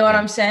 you know what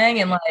I'm saying?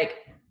 And like,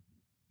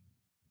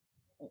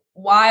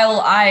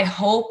 while I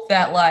hope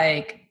that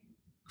like,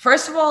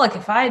 first of all, like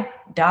if I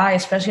die,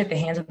 especially at the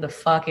hands of the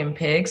fucking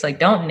pigs, like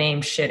don't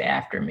name shit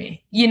after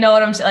me. You know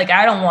what I'm saying? Like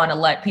I don't want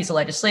a piece of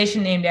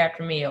legislation named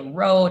after me, a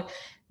road,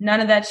 none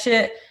of that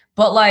shit.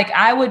 But like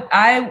I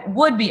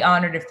would be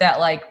honored if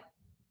that like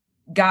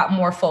got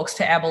more folks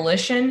to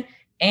abolition.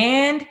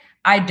 And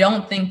I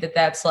don't think that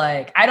that's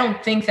like, I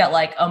don't think that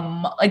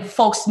like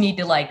folks need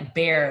to like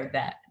bear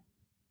that.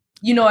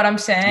 You know what I'm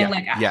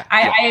saying?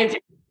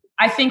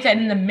 I think that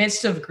in the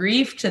midst of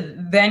grief, to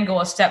then go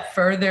a step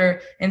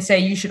further and say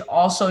you should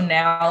also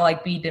now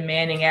like be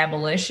demanding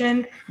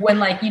abolition when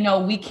like, you know,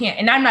 we can't,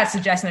 and I'm not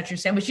suggesting that you're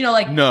saying, but you know,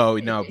 like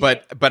no,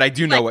 but I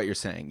do know what you're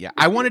saying. Yeah.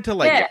 I wanted to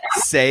like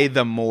say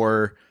the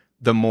more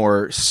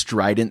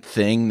strident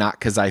thing, not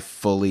because I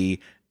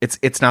fully,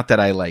 it's not that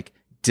I like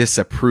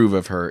disapprove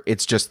of her.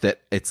 It's just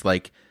that it's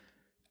like,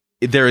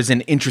 there is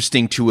an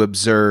interesting to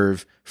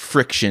observe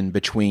friction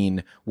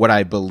between what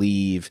I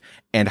believe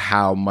and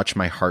how much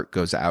my heart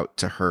goes out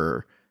to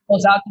her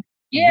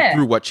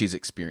through what she's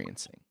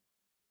experiencing.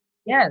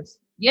 Yes.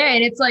 Yeah.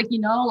 And it's like, you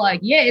know, like,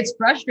 yeah, it's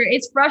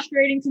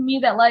frustrating to me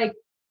that like,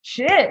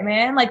 shit,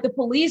 man, like the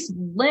police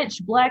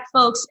lynch Black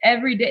folks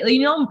every day,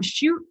 you know,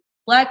 shoot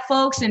Black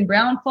folks and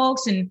brown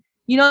folks and,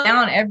 you know,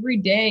 down every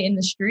day in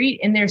the street.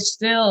 And there's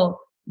still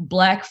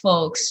Black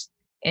folks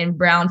and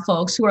brown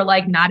folks who are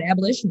like not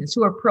abolitionists,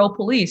 who are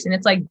pro-police. And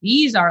it's like,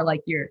 these are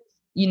like your,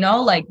 you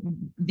know, like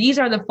these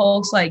are the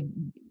folks like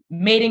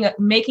making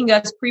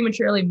us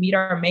prematurely meet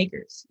our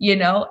makers, you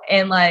know?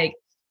 And like,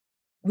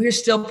 we're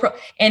still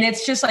and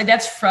it's just like,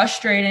 that's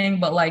frustrating,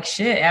 but like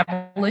shit,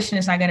 abolition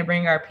is not going to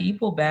bring our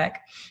people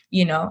back,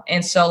 you know?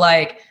 And so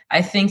like,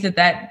 I think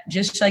that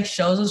just like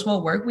shows us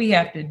what work we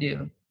have to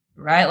do,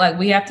 right? Like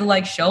we have to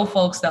like show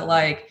folks that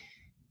like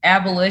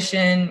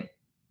abolition,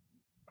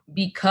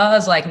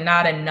 because like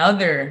not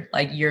another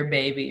like your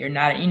baby or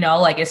not, you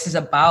know, like this is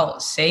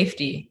about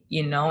safety,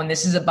 you know, and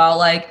this is about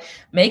like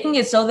making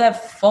it so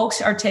that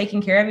folks are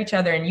taking care of each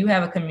other and you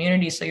have a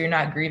community so you're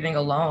not grieving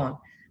alone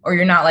or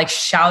you're not like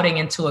shouting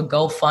into a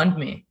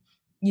GoFundMe,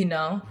 you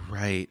know?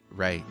 Right.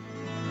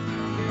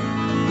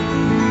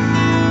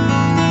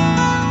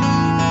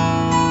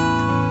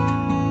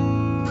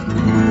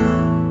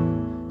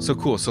 So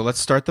cool. So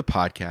let's start the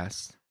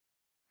podcast.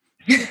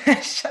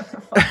 Shut the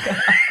fuck up.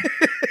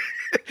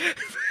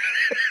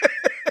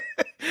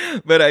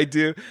 but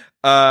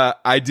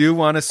I do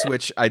want to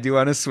switch. I do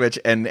want to switch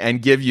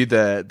and give you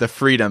the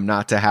freedom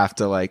not to have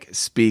to like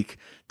speak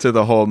to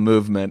the whole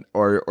movement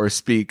or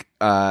speak,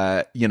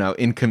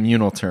 in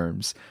communal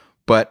terms.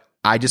 But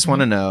I just want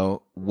to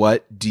know,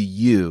 what do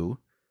you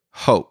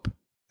hope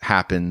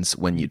happens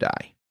when you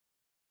die?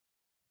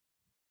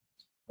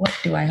 What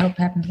do I hope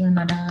happens when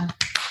I die?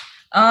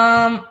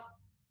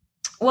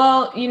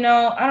 Well,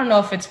 I don't know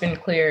if it's been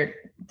clear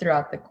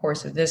throughout the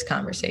course of this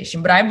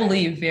conversation, but I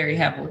believe very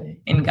heavily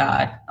in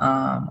God.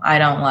 I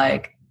don't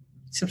like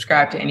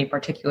subscribe to any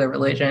particular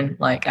religion.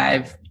 Like,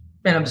 I've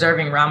been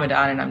observing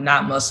Ramadan and I'm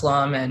not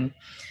Muslim, and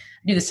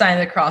I do the sign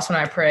of the cross when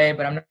I pray,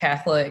 but I'm not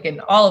Catholic,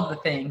 and all of the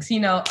things,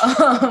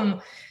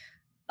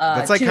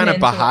 That's like kind of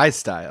Baha'i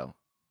style,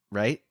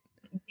 right?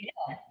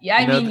 Yeah.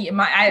 I mean,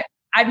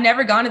 I've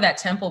never gone to that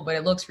temple, but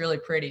it looks really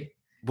pretty.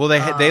 Well,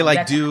 they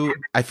like do.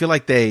 I feel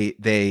like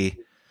they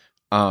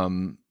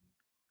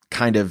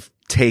kind of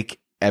take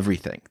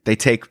everything. They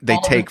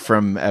take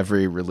from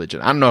every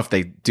religion. I don't know if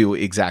they do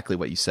exactly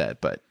what you said,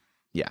 but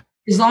yeah.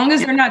 As long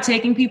as they're not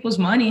taking people's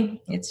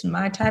money, it's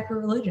my type of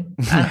religion.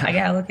 I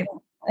gotta look at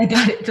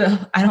it.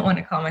 I don't want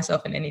to call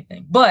myself in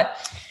anything, but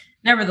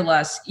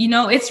nevertheless,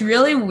 it's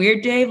really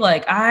weird, Dave.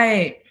 Like,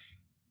 I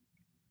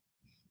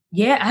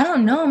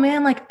don't know,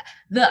 man. Like,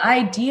 the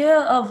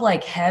idea of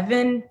like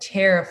heaven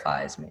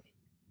terrifies me.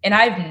 And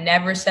I've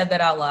never said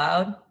that out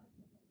loud.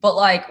 But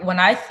like, when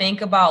I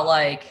think about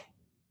like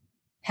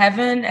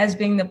heaven as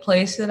being the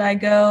place that I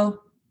go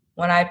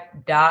when I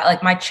die,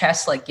 like my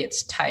chest like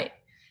gets tight.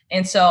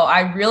 And so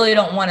I really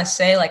don't want to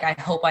say like, I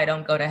hope I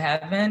don't go to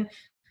heaven.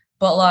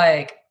 But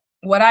like,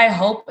 what I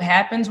hope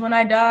happens when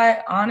I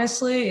die,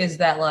 honestly, is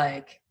that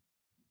like,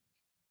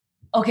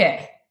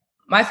 okay,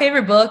 one of my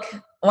favorite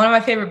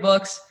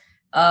books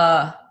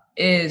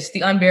is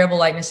The Unbearable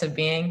Lightness of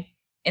Being.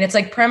 And it's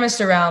like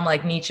premised around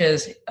like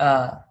Nietzsche's,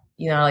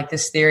 like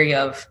this theory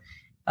of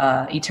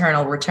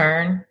eternal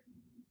return.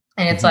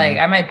 And it's like,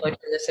 I might butcher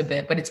this a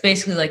bit, but it's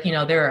basically like,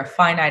 there are a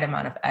finite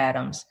amount of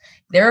atoms.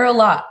 There are a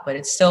lot, but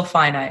it's still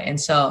finite. And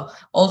so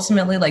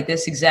ultimately, like,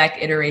 this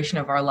exact iteration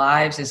of our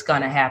lives is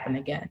going to happen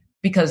again,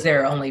 because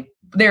there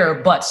are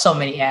but so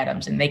many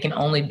atoms, and they can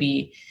only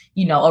be,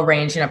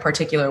 arranged in a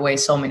particular way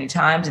so many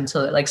times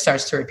until it like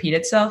starts to repeat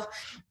itself.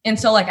 And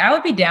so like, I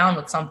would be down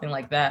with something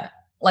like that.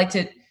 I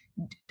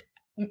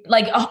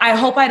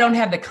hope I don't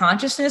have the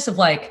consciousness of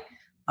like,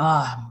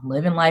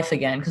 living life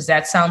again, because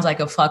that sounds like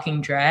a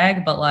fucking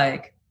drag. But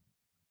like,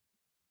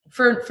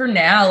 for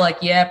now, like,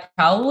 yeah,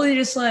 probably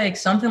just like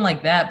something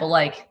like that. But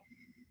like,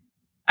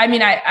 I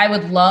mean, I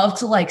would love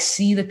to like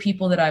see the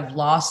people that I've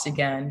lost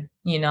again.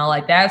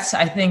 Like,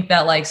 I think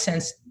that like,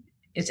 since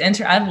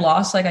I've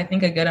lost like, I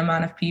think a good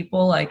amount of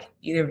people, like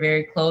either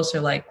very close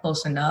or like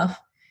close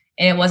enough.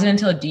 And it wasn't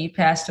until Dee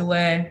passed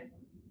away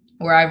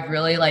where I've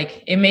really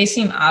like, it may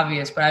seem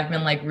obvious, but I've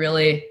been like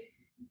really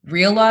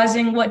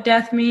realizing what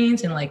death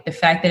means, and like the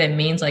fact that it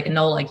means like,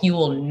 no, like you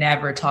will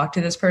never talk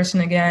to this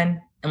person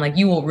again, and like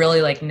you will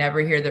really like never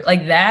hear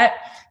like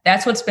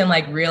that's what's been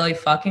like really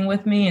fucking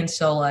with me. And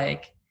so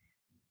like,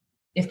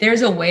 if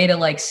there's a way to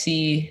like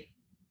see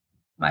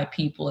my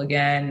people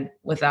again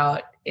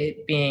without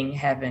it being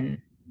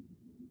heaven,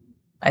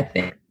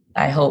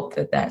 I hope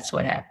that that's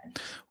what happens.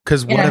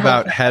 Because what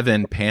about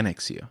heaven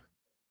panics you?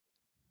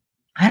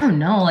 I don't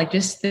know, like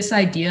just this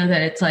idea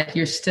that it's like,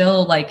 you're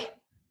still like,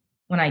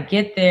 when I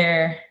get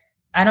there,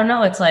 I don't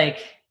know, it's like,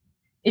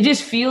 it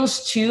just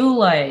feels too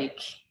like,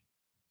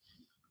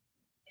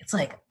 it's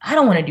like, I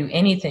don't want to do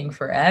anything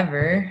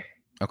forever,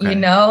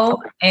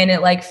 and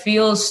it like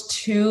feels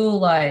too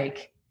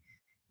like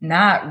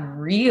not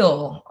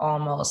real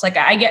almost. Like,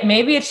 I get,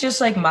 maybe it's just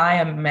like my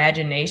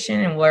imagination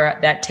and where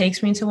that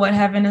takes me to what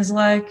heaven is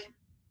like.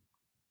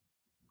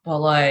 But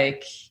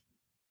like,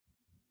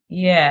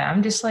 yeah,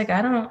 I'm just like,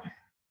 I don't.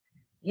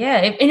 Yeah,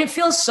 and it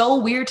feels so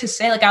weird to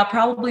say. Like, I'll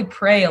probably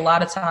pray a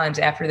lot of times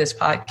after this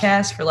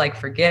podcast for like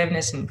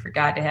forgiveness and for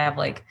God to have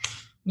like,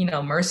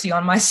 mercy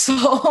on my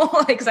soul.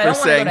 Like, because I don't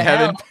want to go to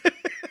hell.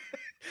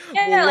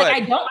 Yeah,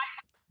 like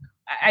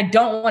I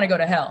don't want to go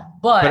to hell.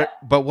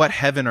 But what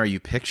heaven are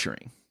you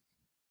picturing?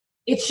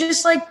 It's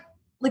just like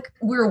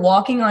we're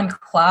walking on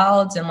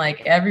clouds, and like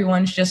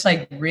everyone's just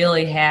like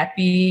really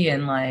happy,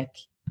 and like,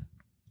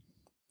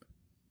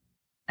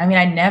 I mean,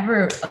 I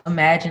never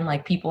imagined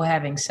like people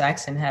having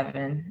sex in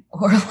heaven,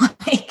 or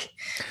like.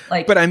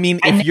 But I mean,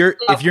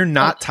 if you're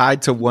not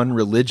tied to one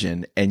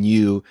religion and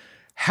you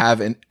have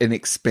an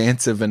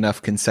expansive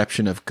enough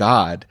conception of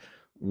God,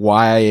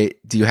 why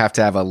do you have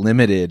to have a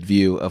limited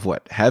view of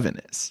what heaven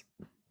is?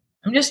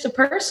 I'm just a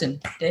person,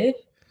 Dave.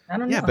 I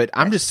don't know. Yeah, but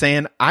I'm just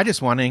saying, I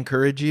just want to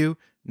encourage you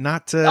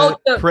not to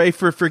pray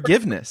for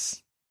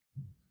forgiveness.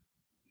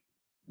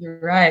 You're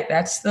right.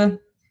 That's the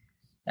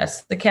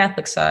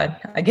Catholic side.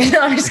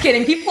 I'm just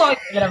kidding. People always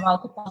get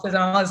about Catholicism.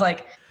 I was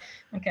like,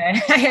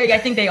 okay. I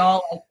think they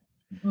all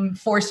like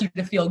force you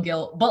to feel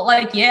guilt. But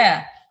like,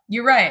 yeah,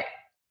 you're right.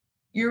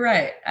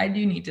 I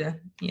do need to.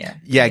 Yeah.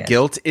 Yeah.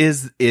 Guilt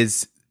is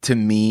to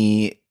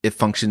me, it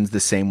functions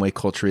the same way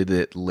culturally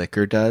that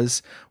liquor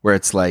does, where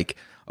it's like,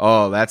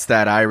 oh, that's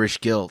that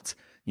Irish guilt.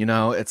 You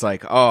know, it's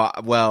like, oh,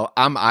 well,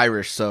 I'm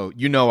Irish, so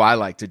I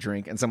like to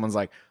drink. And someone's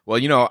like,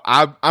 well,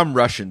 I'm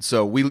Russian,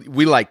 so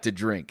we like to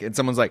drink. And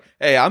someone's like,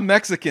 hey, I'm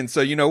Mexican,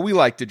 so we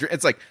like to drink.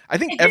 It's like, I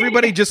think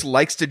everybody just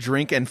likes to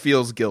drink and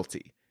feels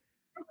guilty.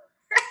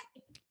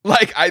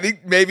 Like, I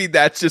think maybe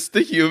that's just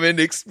the human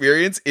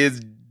experience,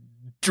 is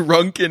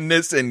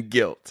drunkenness and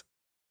guilt.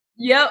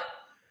 Yep.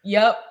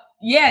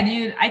 Yeah,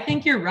 dude, I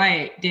think you're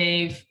right,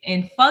 Dave.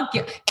 And fuck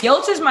guilt.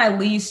 Guilt is my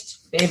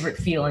least favorite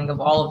feeling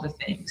of all of the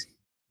things.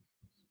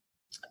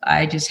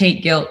 I just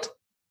hate guilt.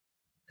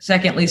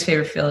 Second least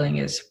favorite feeling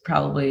is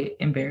probably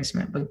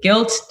embarrassment. But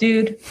guilt,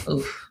 dude,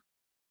 oof.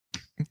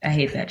 I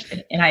hate that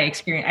shit.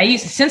 And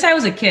since I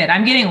was a kid,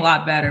 I'm getting a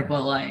lot better,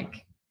 but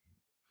like,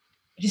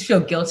 I just feel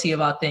guilty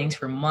about things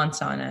for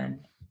months on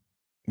end.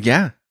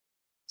 Yeah.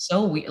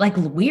 So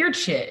weird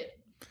shit.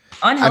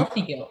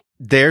 Unhealthy guilt.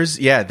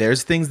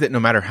 There's things that no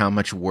matter how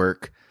much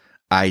work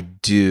I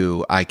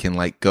do, I can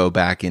like go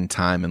back in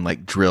time and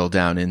like drill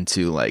down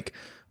into like,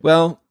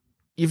 well,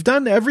 you've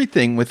done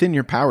everything within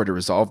your power to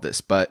resolve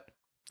this, but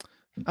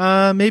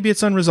maybe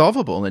it's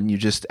unresolvable and you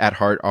just at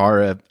heart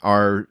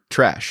are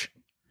trash.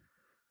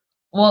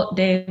 Well,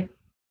 Dave,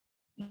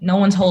 no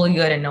one's wholly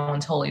good and no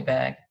one's wholly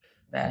bad.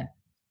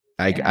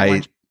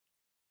 It's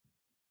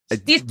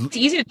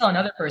easy to tell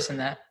another person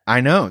that. I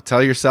know.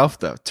 Tell yourself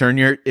though.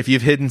 If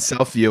you've hidden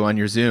self view on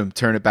your Zoom,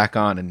 turn it back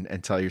on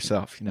and tell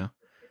yourself,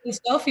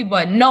 Selfie,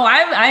 but no,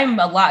 I'm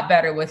a lot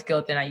better with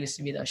guilt than I used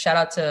to be though. Shout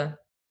out to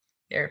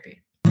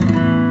therapy.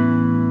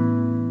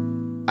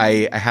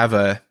 I have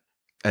a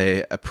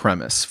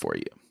premise for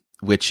you,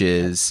 which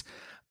is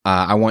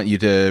I want you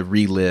to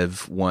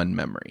relive one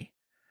memory,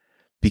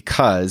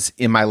 because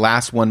in my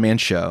last one-man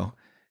show,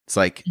 it's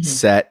like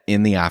set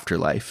in the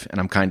afterlife, and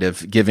I'm kind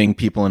of giving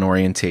people an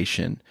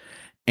orientation,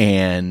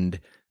 and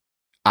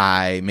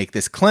I make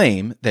this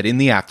claim that in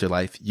the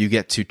afterlife, you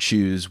get to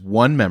choose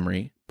one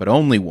memory, but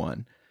only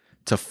one,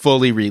 to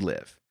fully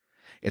relive.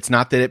 It's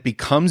not that it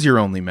becomes your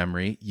only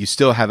memory. You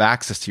still have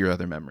access to your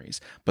other memories.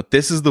 But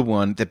this is the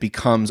one that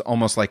becomes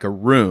almost like a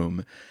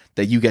room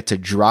that you get to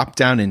drop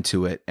down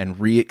into it and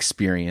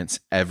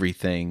re-experience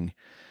everything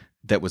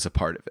that was a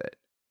part of it.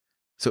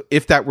 So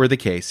if that were the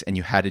case and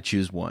you had to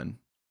choose one,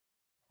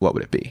 what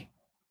would it be?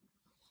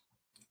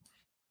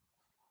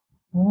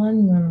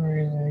 One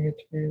memory that I get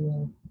to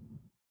relive.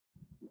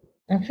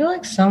 I feel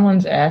like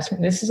someone's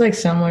asking. This is like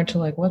similar to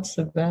like, what's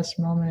the best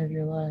moment of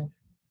your life?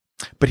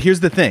 But here's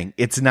the thing.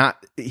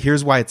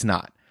 Here's why it's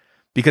not.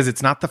 Because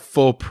it's not the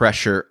full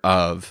pressure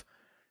of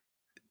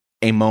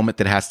a moment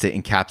that has to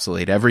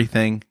encapsulate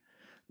everything,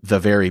 the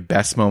very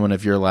best moment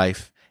of your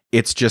life.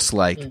 It's just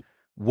like,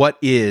 what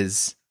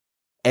is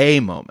a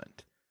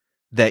moment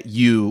that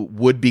you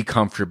would be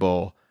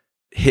comfortable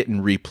hit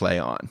and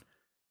replay on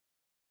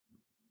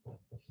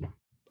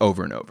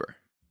over and over?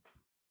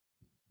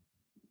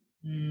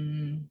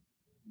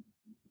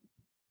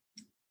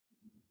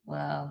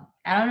 Well,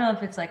 I don't know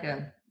if it's like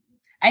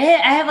I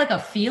have like a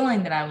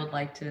feeling that I would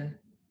like to.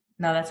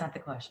 No, that's not the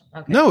question.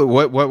 Okay. No,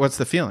 what's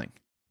the feeling?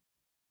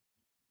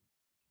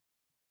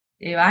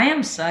 Dude, I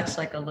am such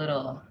like a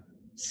little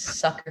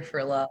sucker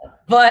for love,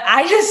 but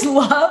I just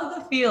love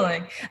the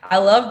feeling. I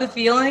love the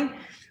feeling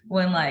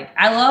when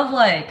I love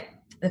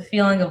the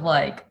feeling of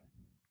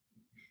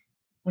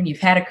when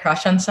you've had a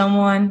crush on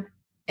someone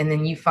and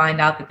then you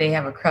find out that they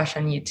have a crush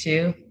on you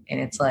too. And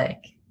it's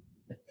like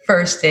the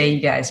first day you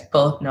guys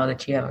both know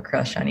that you have a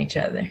crush on each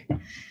other.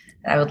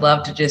 I would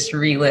love to just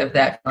relive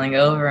that feeling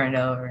over and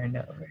over and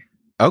over.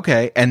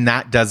 Okay. And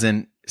that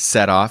doesn't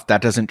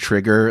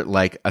trigger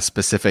like a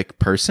specific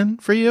person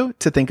for you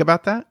to think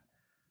about that?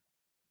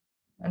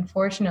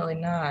 Unfortunately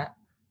not.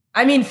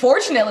 I mean,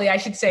 fortunately, I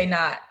should say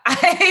not.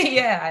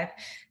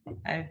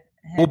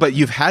 Well, but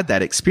you've had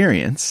that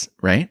experience,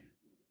 right?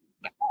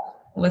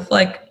 With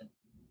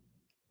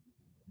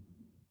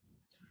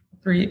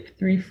three,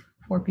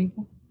 4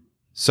 people.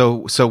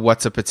 So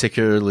what's a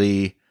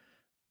particularly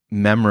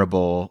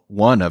memorable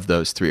one of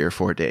those 3 or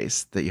 4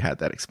 days that you had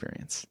that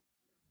experience?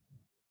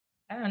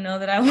 I don't know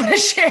that I want to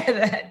share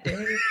that,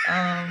 dude.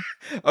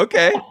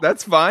 Okay,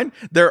 that's fine.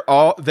 They're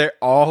all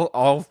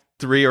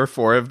 3 or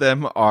 4 of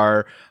them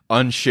are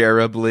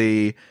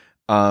unshareably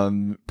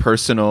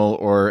personal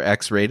or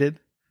X-rated.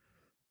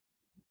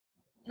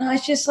 No,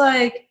 it's just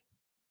like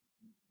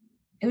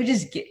it would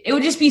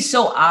just be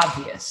so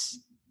obvious.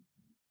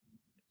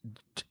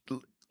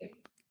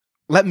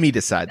 Let me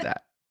decide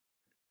that.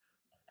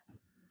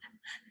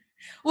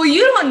 Well,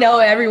 you don't know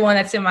everyone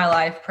that's in my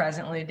life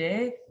presently,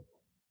 Dave.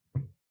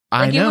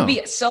 I know.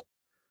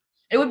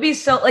 It would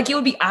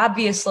be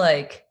obvious,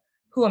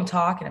 who I'm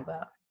talking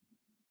about.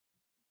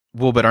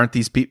 Well, but aren't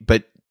these people,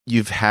 but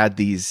you've had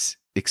these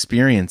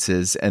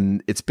experiences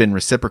and it's been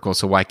reciprocal.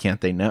 So why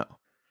can't they know?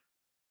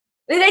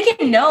 They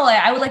can know.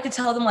 I would like to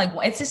tell them,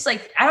 it's just I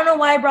don't know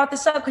why I brought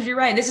this up. Because you're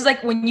right. This is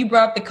like when you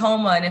brought up the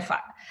coma. And if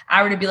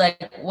I were to be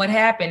like, what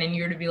happened? And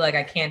you were to be like,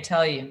 I can't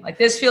tell you.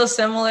 This feels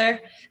similar.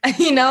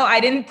 I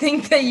didn't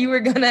think that you were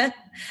going to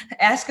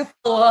ask a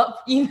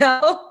follow-up,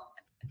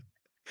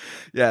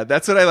 Yeah,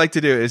 that's what I like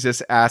to do is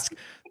just ask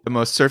the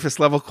most surface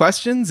level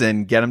questions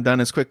and get them done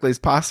as quickly as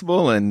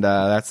possible. And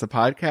that's the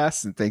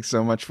podcast. And thanks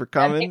so much for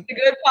coming. It's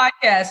a good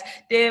podcast.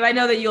 Dave, I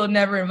know that you'll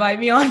never invite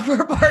me on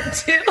for part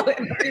 2.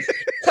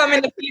 Come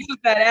into peace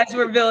with that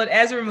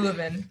as we're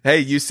moving. Hey,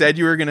 you said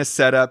you were going to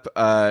set up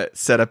a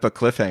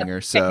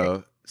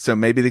cliffhanger. So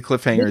maybe the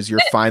cliffhanger is you're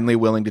finally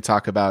willing to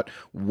talk about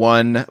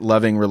one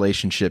loving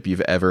relationship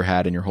you've ever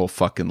had in your whole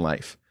fucking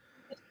life.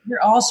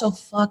 You're also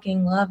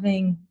fucking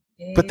loving,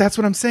 Dave. But that's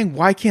what I'm saying.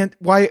 Why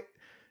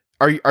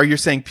are you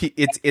saying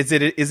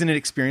isn't it an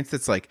experience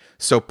that's like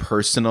so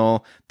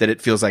personal that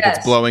it feels like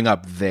it's blowing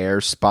up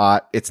their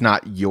spot? It's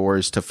not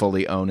yours to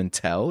fully own and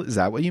tell. Is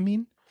that what you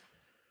mean?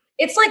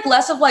 It's like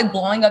less of like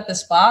blowing up the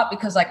spot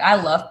because like I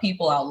love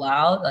people out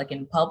loud, like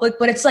in public,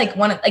 but it's like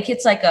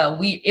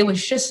it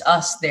was just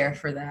us there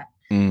for that.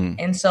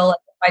 And so like,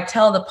 if I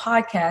tell the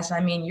podcast, I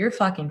mean, you're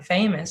fucking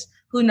famous.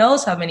 Who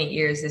knows how many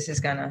ears this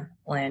is gonna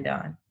land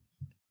on?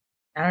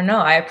 I don't know.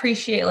 I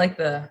appreciate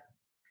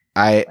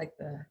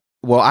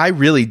Well, I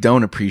really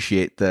don't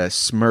appreciate the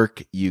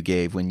smirk you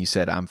gave when you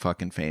said I'm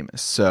fucking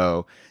famous.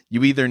 So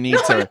you either need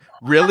to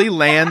really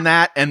land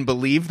that and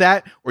believe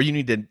that, or you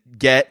need to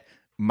get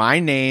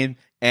my name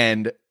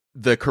and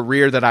the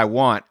career that I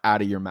want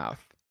out of your mouth.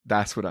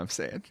 That's what I'm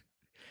saying.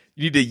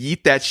 You need to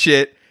yeet that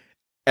shit,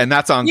 and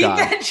that's on God.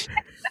 That's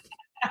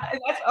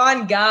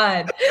on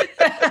God.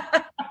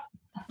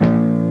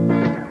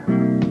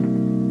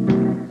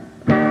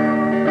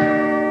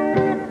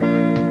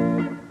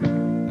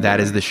 That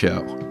is the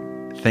show.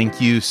 Thank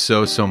you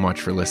so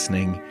much for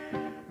listening.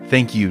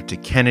 Thank you to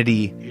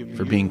Kennedy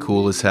for being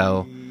cool as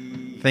hell.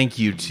 Thank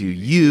you to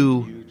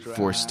you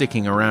for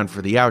sticking around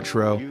for the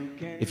outro.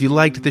 If you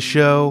liked the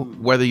show,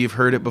 whether you've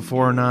heard it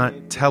before or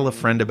not, tell a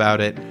friend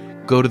about it.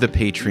 Go to the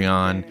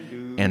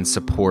Patreon and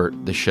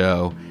support the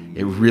show.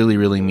 It really,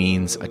 really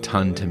means a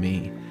ton to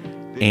me.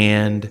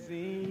 And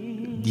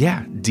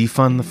yeah,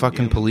 defund the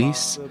fucking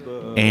police.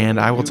 And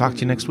I will talk to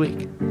you next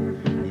week.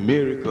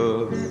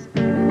 Miracles,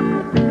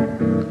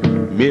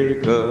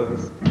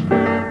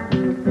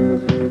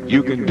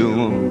 you can do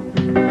them.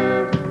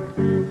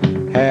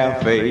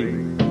 Have faith.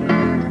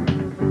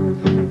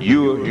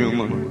 You're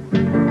human,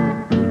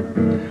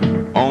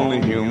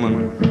 only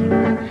human,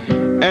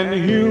 and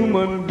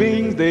human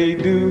beings, they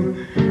do